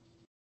हैं।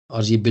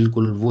 और ये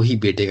बिल्कुल वही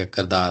बेटे का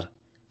किरदार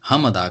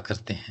हम अदा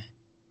करते हैं,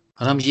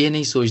 और हम ये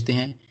नहीं सोचते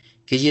हैं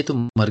कि ये तो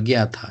मर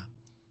गया था,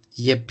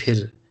 ये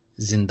फिर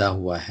जिंदा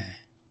हुआ है।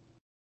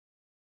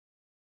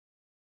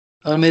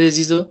 और मेरे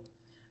अजीजों,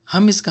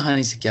 हम इस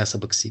कहानी से क्या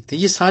सबक सीखते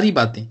हैं? ये सारी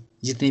बातें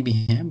जितनी भी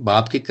हैं,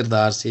 बाप के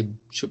किरदार से,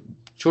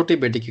 छोटे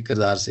बेटे के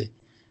किरदार से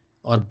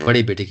और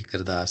बड़े बेटे के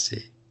किरदार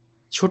से।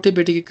 छोटे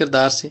बेटे के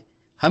किरदार से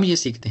हम ये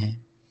सीखते हैं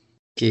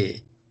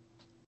कि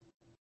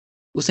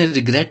उसने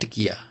रिग्रेट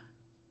किया,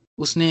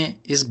 उसने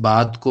इस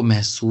बात को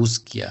महसूस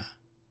किया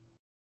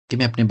कि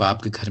मैं अपने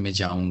बाप के घर में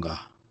जाऊंगा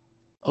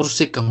और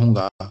उससे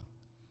कहूंगा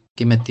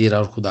कि मैं तेरा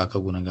और खुदा का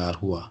गुनहगार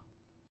हुआ।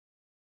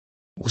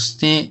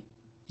 उसने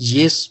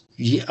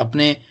ये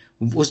अपने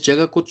उस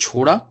जगह को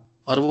छोड़ा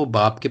और वो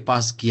बाप के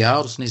पास गया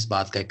और उसने इस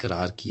बात का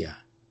इकरार किया।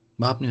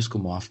 बाप ने उसको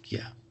माफ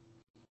किया।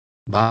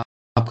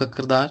 बाप का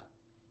किरदार,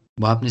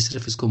 बाप ने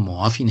सिर्फ इसको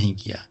माफ ही नहीं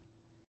किया,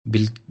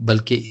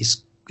 बल्कि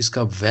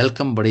इसका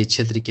वेलकम बड़े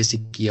अच्छे तरीके से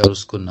किया और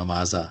उसको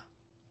नवाजा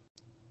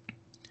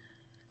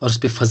और उस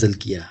पर फजल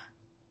किया।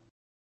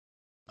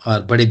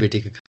 और बड़े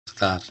बेटे का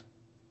किरदार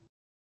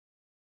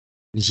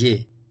ये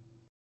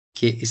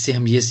कि इससे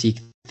हम ये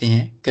सीखते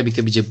हैं, कभी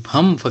कभी जब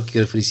हम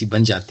फकीर फरीसी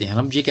बन जाते हैं,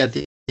 हम ये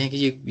कहते हैं कि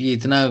ये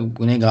इतना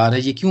गुनहगार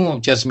है, ये क्यों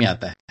चर्च में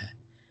आता है।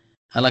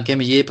 हालांकि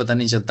हमें ये पता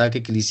नहीं चलता कि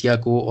कलीसिया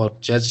को और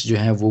चर्च जो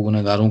है वो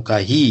गुनहगारों का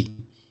ही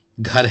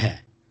घर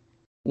है,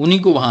 उन्हीं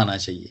को वहां आना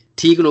चाहिए।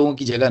 ठीक लोगों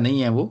की जगह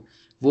नहीं है वो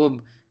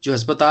जो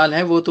अस्पताल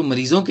है वो तो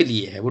मरीजों के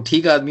लिए है, वो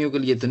ठीक आदमियों के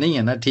लिए तो नहीं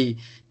है ना। ठीक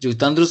जो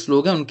तंदुरुस्त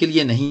लोग हैं उनके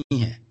लिए नहीं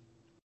है।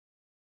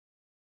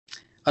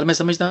 और मैं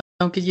समझता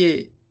हूं कि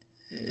ये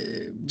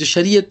जो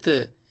शरीयत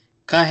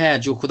का है,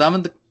 जो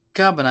खुदावंद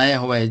का बनाया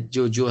हुआ है,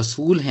 जो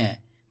असूल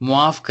हैं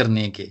मुआफ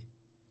करने के,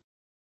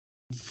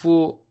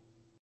 वो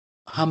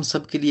हम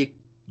सब के लिए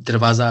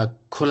दरवाजा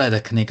खुला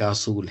रखने का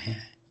असूल है।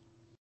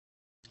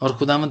 और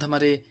खुदावंद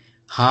हमारे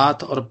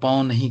हाथ और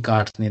पांव नहीं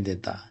काटने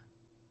देता,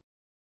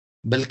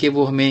 बल्कि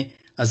वो हमें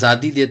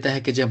आजादी देता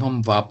है कि जब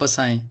हम वापस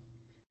आए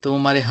तो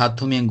हमारे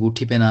हाथों में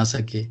अंगूठी पहना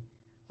सके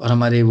और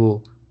हमारे वो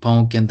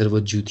पांव के अंदर वो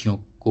जूतियों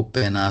को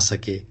पहना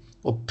सके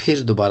और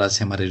फिर दोबारा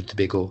से हमारे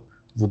रुतबे को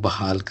वो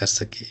बहाल कर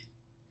सके।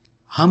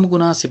 हम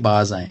गुनाह से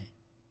बाज आए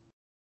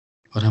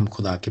और हम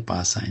खुदा के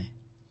पास आए,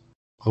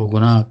 और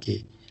गुनाह के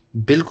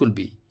बिल्कुल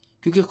भी,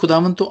 क्योंकि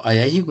खुदावंद तो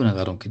आया ही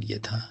गुनाहगारों के लिए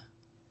था,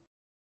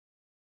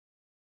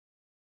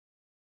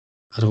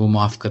 और वो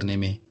माफ करने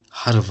में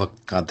हर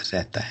वक्त कादिर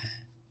रहता है।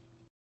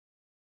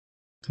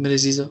 तो मेरे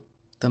अजीजों,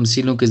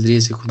 तमसीलों के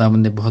जरिए से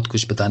खुदावंद ने बहुत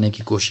कुछ बताने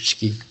की कोशिश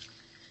की।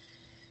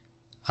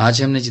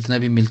 आज हमने जितना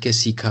भी मिलकर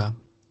सीखा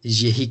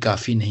यही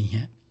काफी नहीं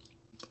है,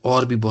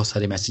 और भी बहुत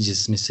सारे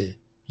मैसेजेस में से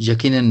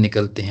यकीनन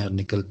निकलते हैं और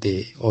निकलते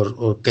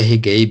और कहे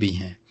गए भी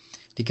हैं,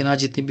 लेकिन आज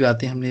जितनी भी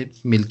बातें हमने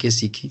मिलकर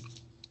सीखी,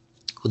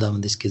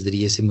 खुदावंद इसके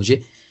जरिए से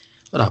मुझे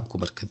और आपको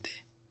बरकत दे।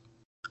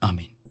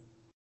 आमीन।